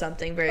would do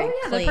something very Oh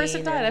yeah, clean. the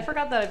person died. and- I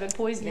forgot that I've been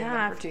poisoning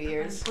yeah, them for 2 I've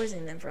years. been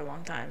poisoning them for a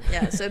long time.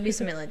 Yeah, so it'd be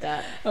something like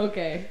that.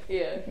 Okay.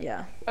 Yeah.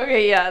 Yeah.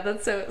 Okay, yeah,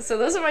 that's so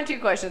those are my two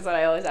questions that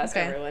I always ask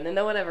Okay. everyone, and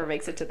no one ever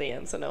makes it to the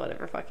end, so no one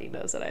ever fucking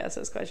knows that I ask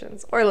those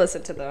questions. Or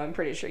listen to them. I'm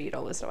pretty sure you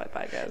don't listen to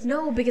my podcast.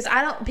 No, because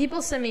I don't.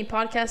 People send me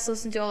podcasts to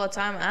listen to all the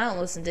time. And I don't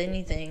listen to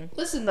anything.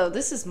 Listen though,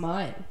 this is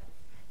mine.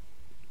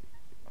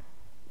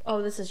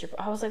 Oh, this is your.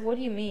 I was like, what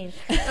do you mean?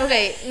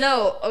 Okay,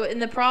 no.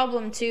 And the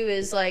problem too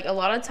is like a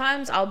lot of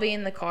times I'll be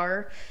in the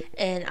car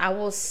and I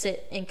will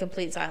sit in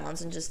complete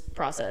silence and just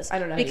process. I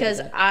don't know how you do because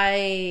that.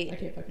 I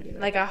can't fucking do that.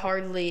 like I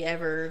hardly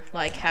ever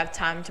like have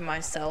time to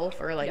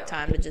myself or like Yeah.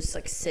 time to just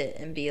like sit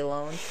and be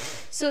alone.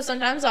 So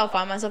sometimes I'll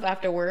find myself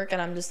after work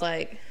and I'm just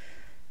like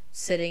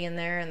sitting in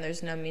there and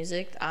there's no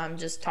music. I'm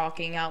just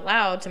talking out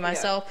loud to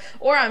myself,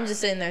 or I'm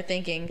just sitting there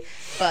thinking.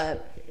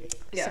 But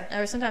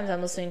or sometimes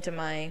I'm listening to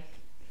my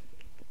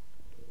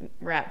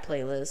rap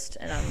playlist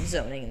and I'm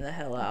zoning the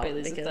hell out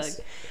Bailey's a because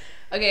thug.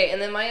 Okay,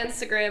 and then my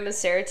Instagram is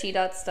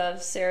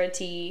sarahT.stuff,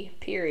 sarahT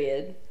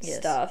period Yes.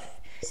 stuff.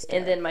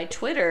 And then my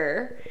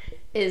Twitter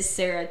is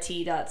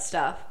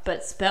sarahT.stuff,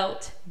 but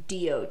spelt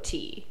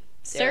D-O-T.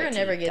 Sarah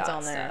never gets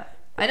on there.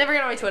 I never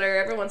get on my Twitter.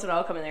 Every once in a while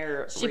I'll come in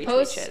there she retweet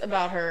posts shit.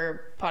 about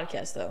her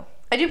podcast though.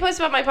 I do post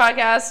about my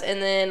podcast, and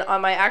then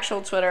on my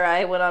actual Twitter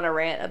I went on a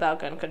rant about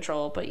gun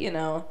control, but you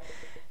know,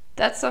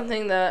 that's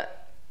something that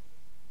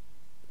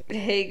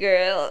hey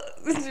girl,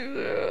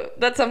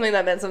 that's something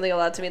that meant something a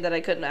lot to me that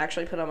I couldn't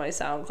actually put on my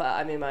SoundCloud.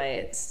 I mean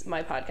my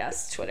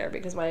podcast Twitter,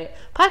 because my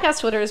podcast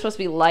Twitter is supposed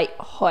to be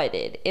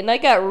lighthearted, and I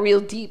got real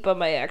deep on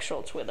my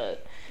actual Twitter.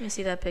 Let me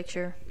see that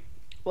picture.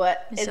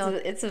 What? You saw-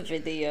 It's a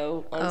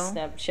video on Oh.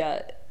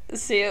 Snapchat.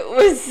 See it?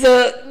 What's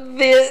up,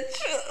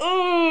 bitch?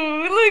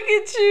 Ooh, look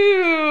at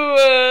you.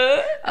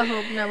 I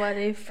hope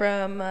nobody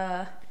from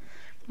my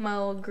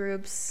old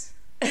groups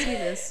See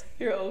this.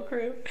 Your old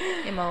crew.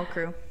 In my old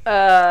crew.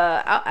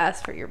 I'll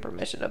ask for your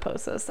permission to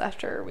post this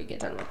after we get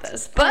done with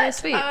this. But Okay,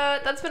 sweet.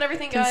 That's been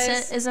everything, guys.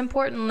 Consent is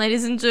important,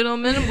 ladies and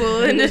gentlemen.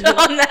 We'll end it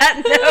on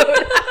that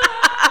note.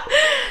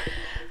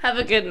 Have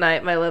a good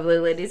night, my lovely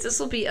ladies. This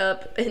will be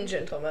up, and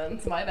gentlemen,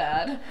 it's my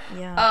bad.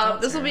 Yeah.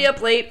 This will be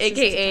up late,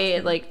 aka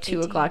at like 2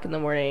 18. o'clock in the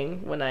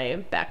morning when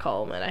I'm back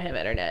home and I have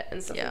internet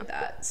and stuff Yeah. like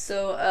that.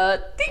 So,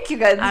 thank you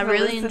guys. I for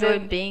really listening.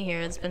 enjoyed being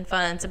here. It's been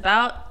fun. It's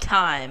about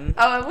time.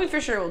 Oh, we for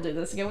sure will do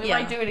this again. We Yeah.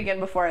 might do it again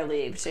before I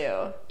leave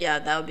too. Yeah,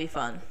 that would be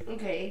fun.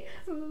 Okay.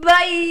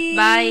 Bye.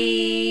 Bye.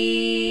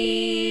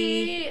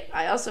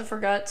 I also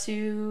forgot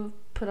to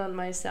put on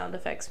my sound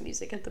effects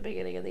music at the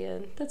beginning and the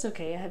end. That's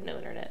okay. I have no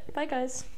internet. Bye, guys.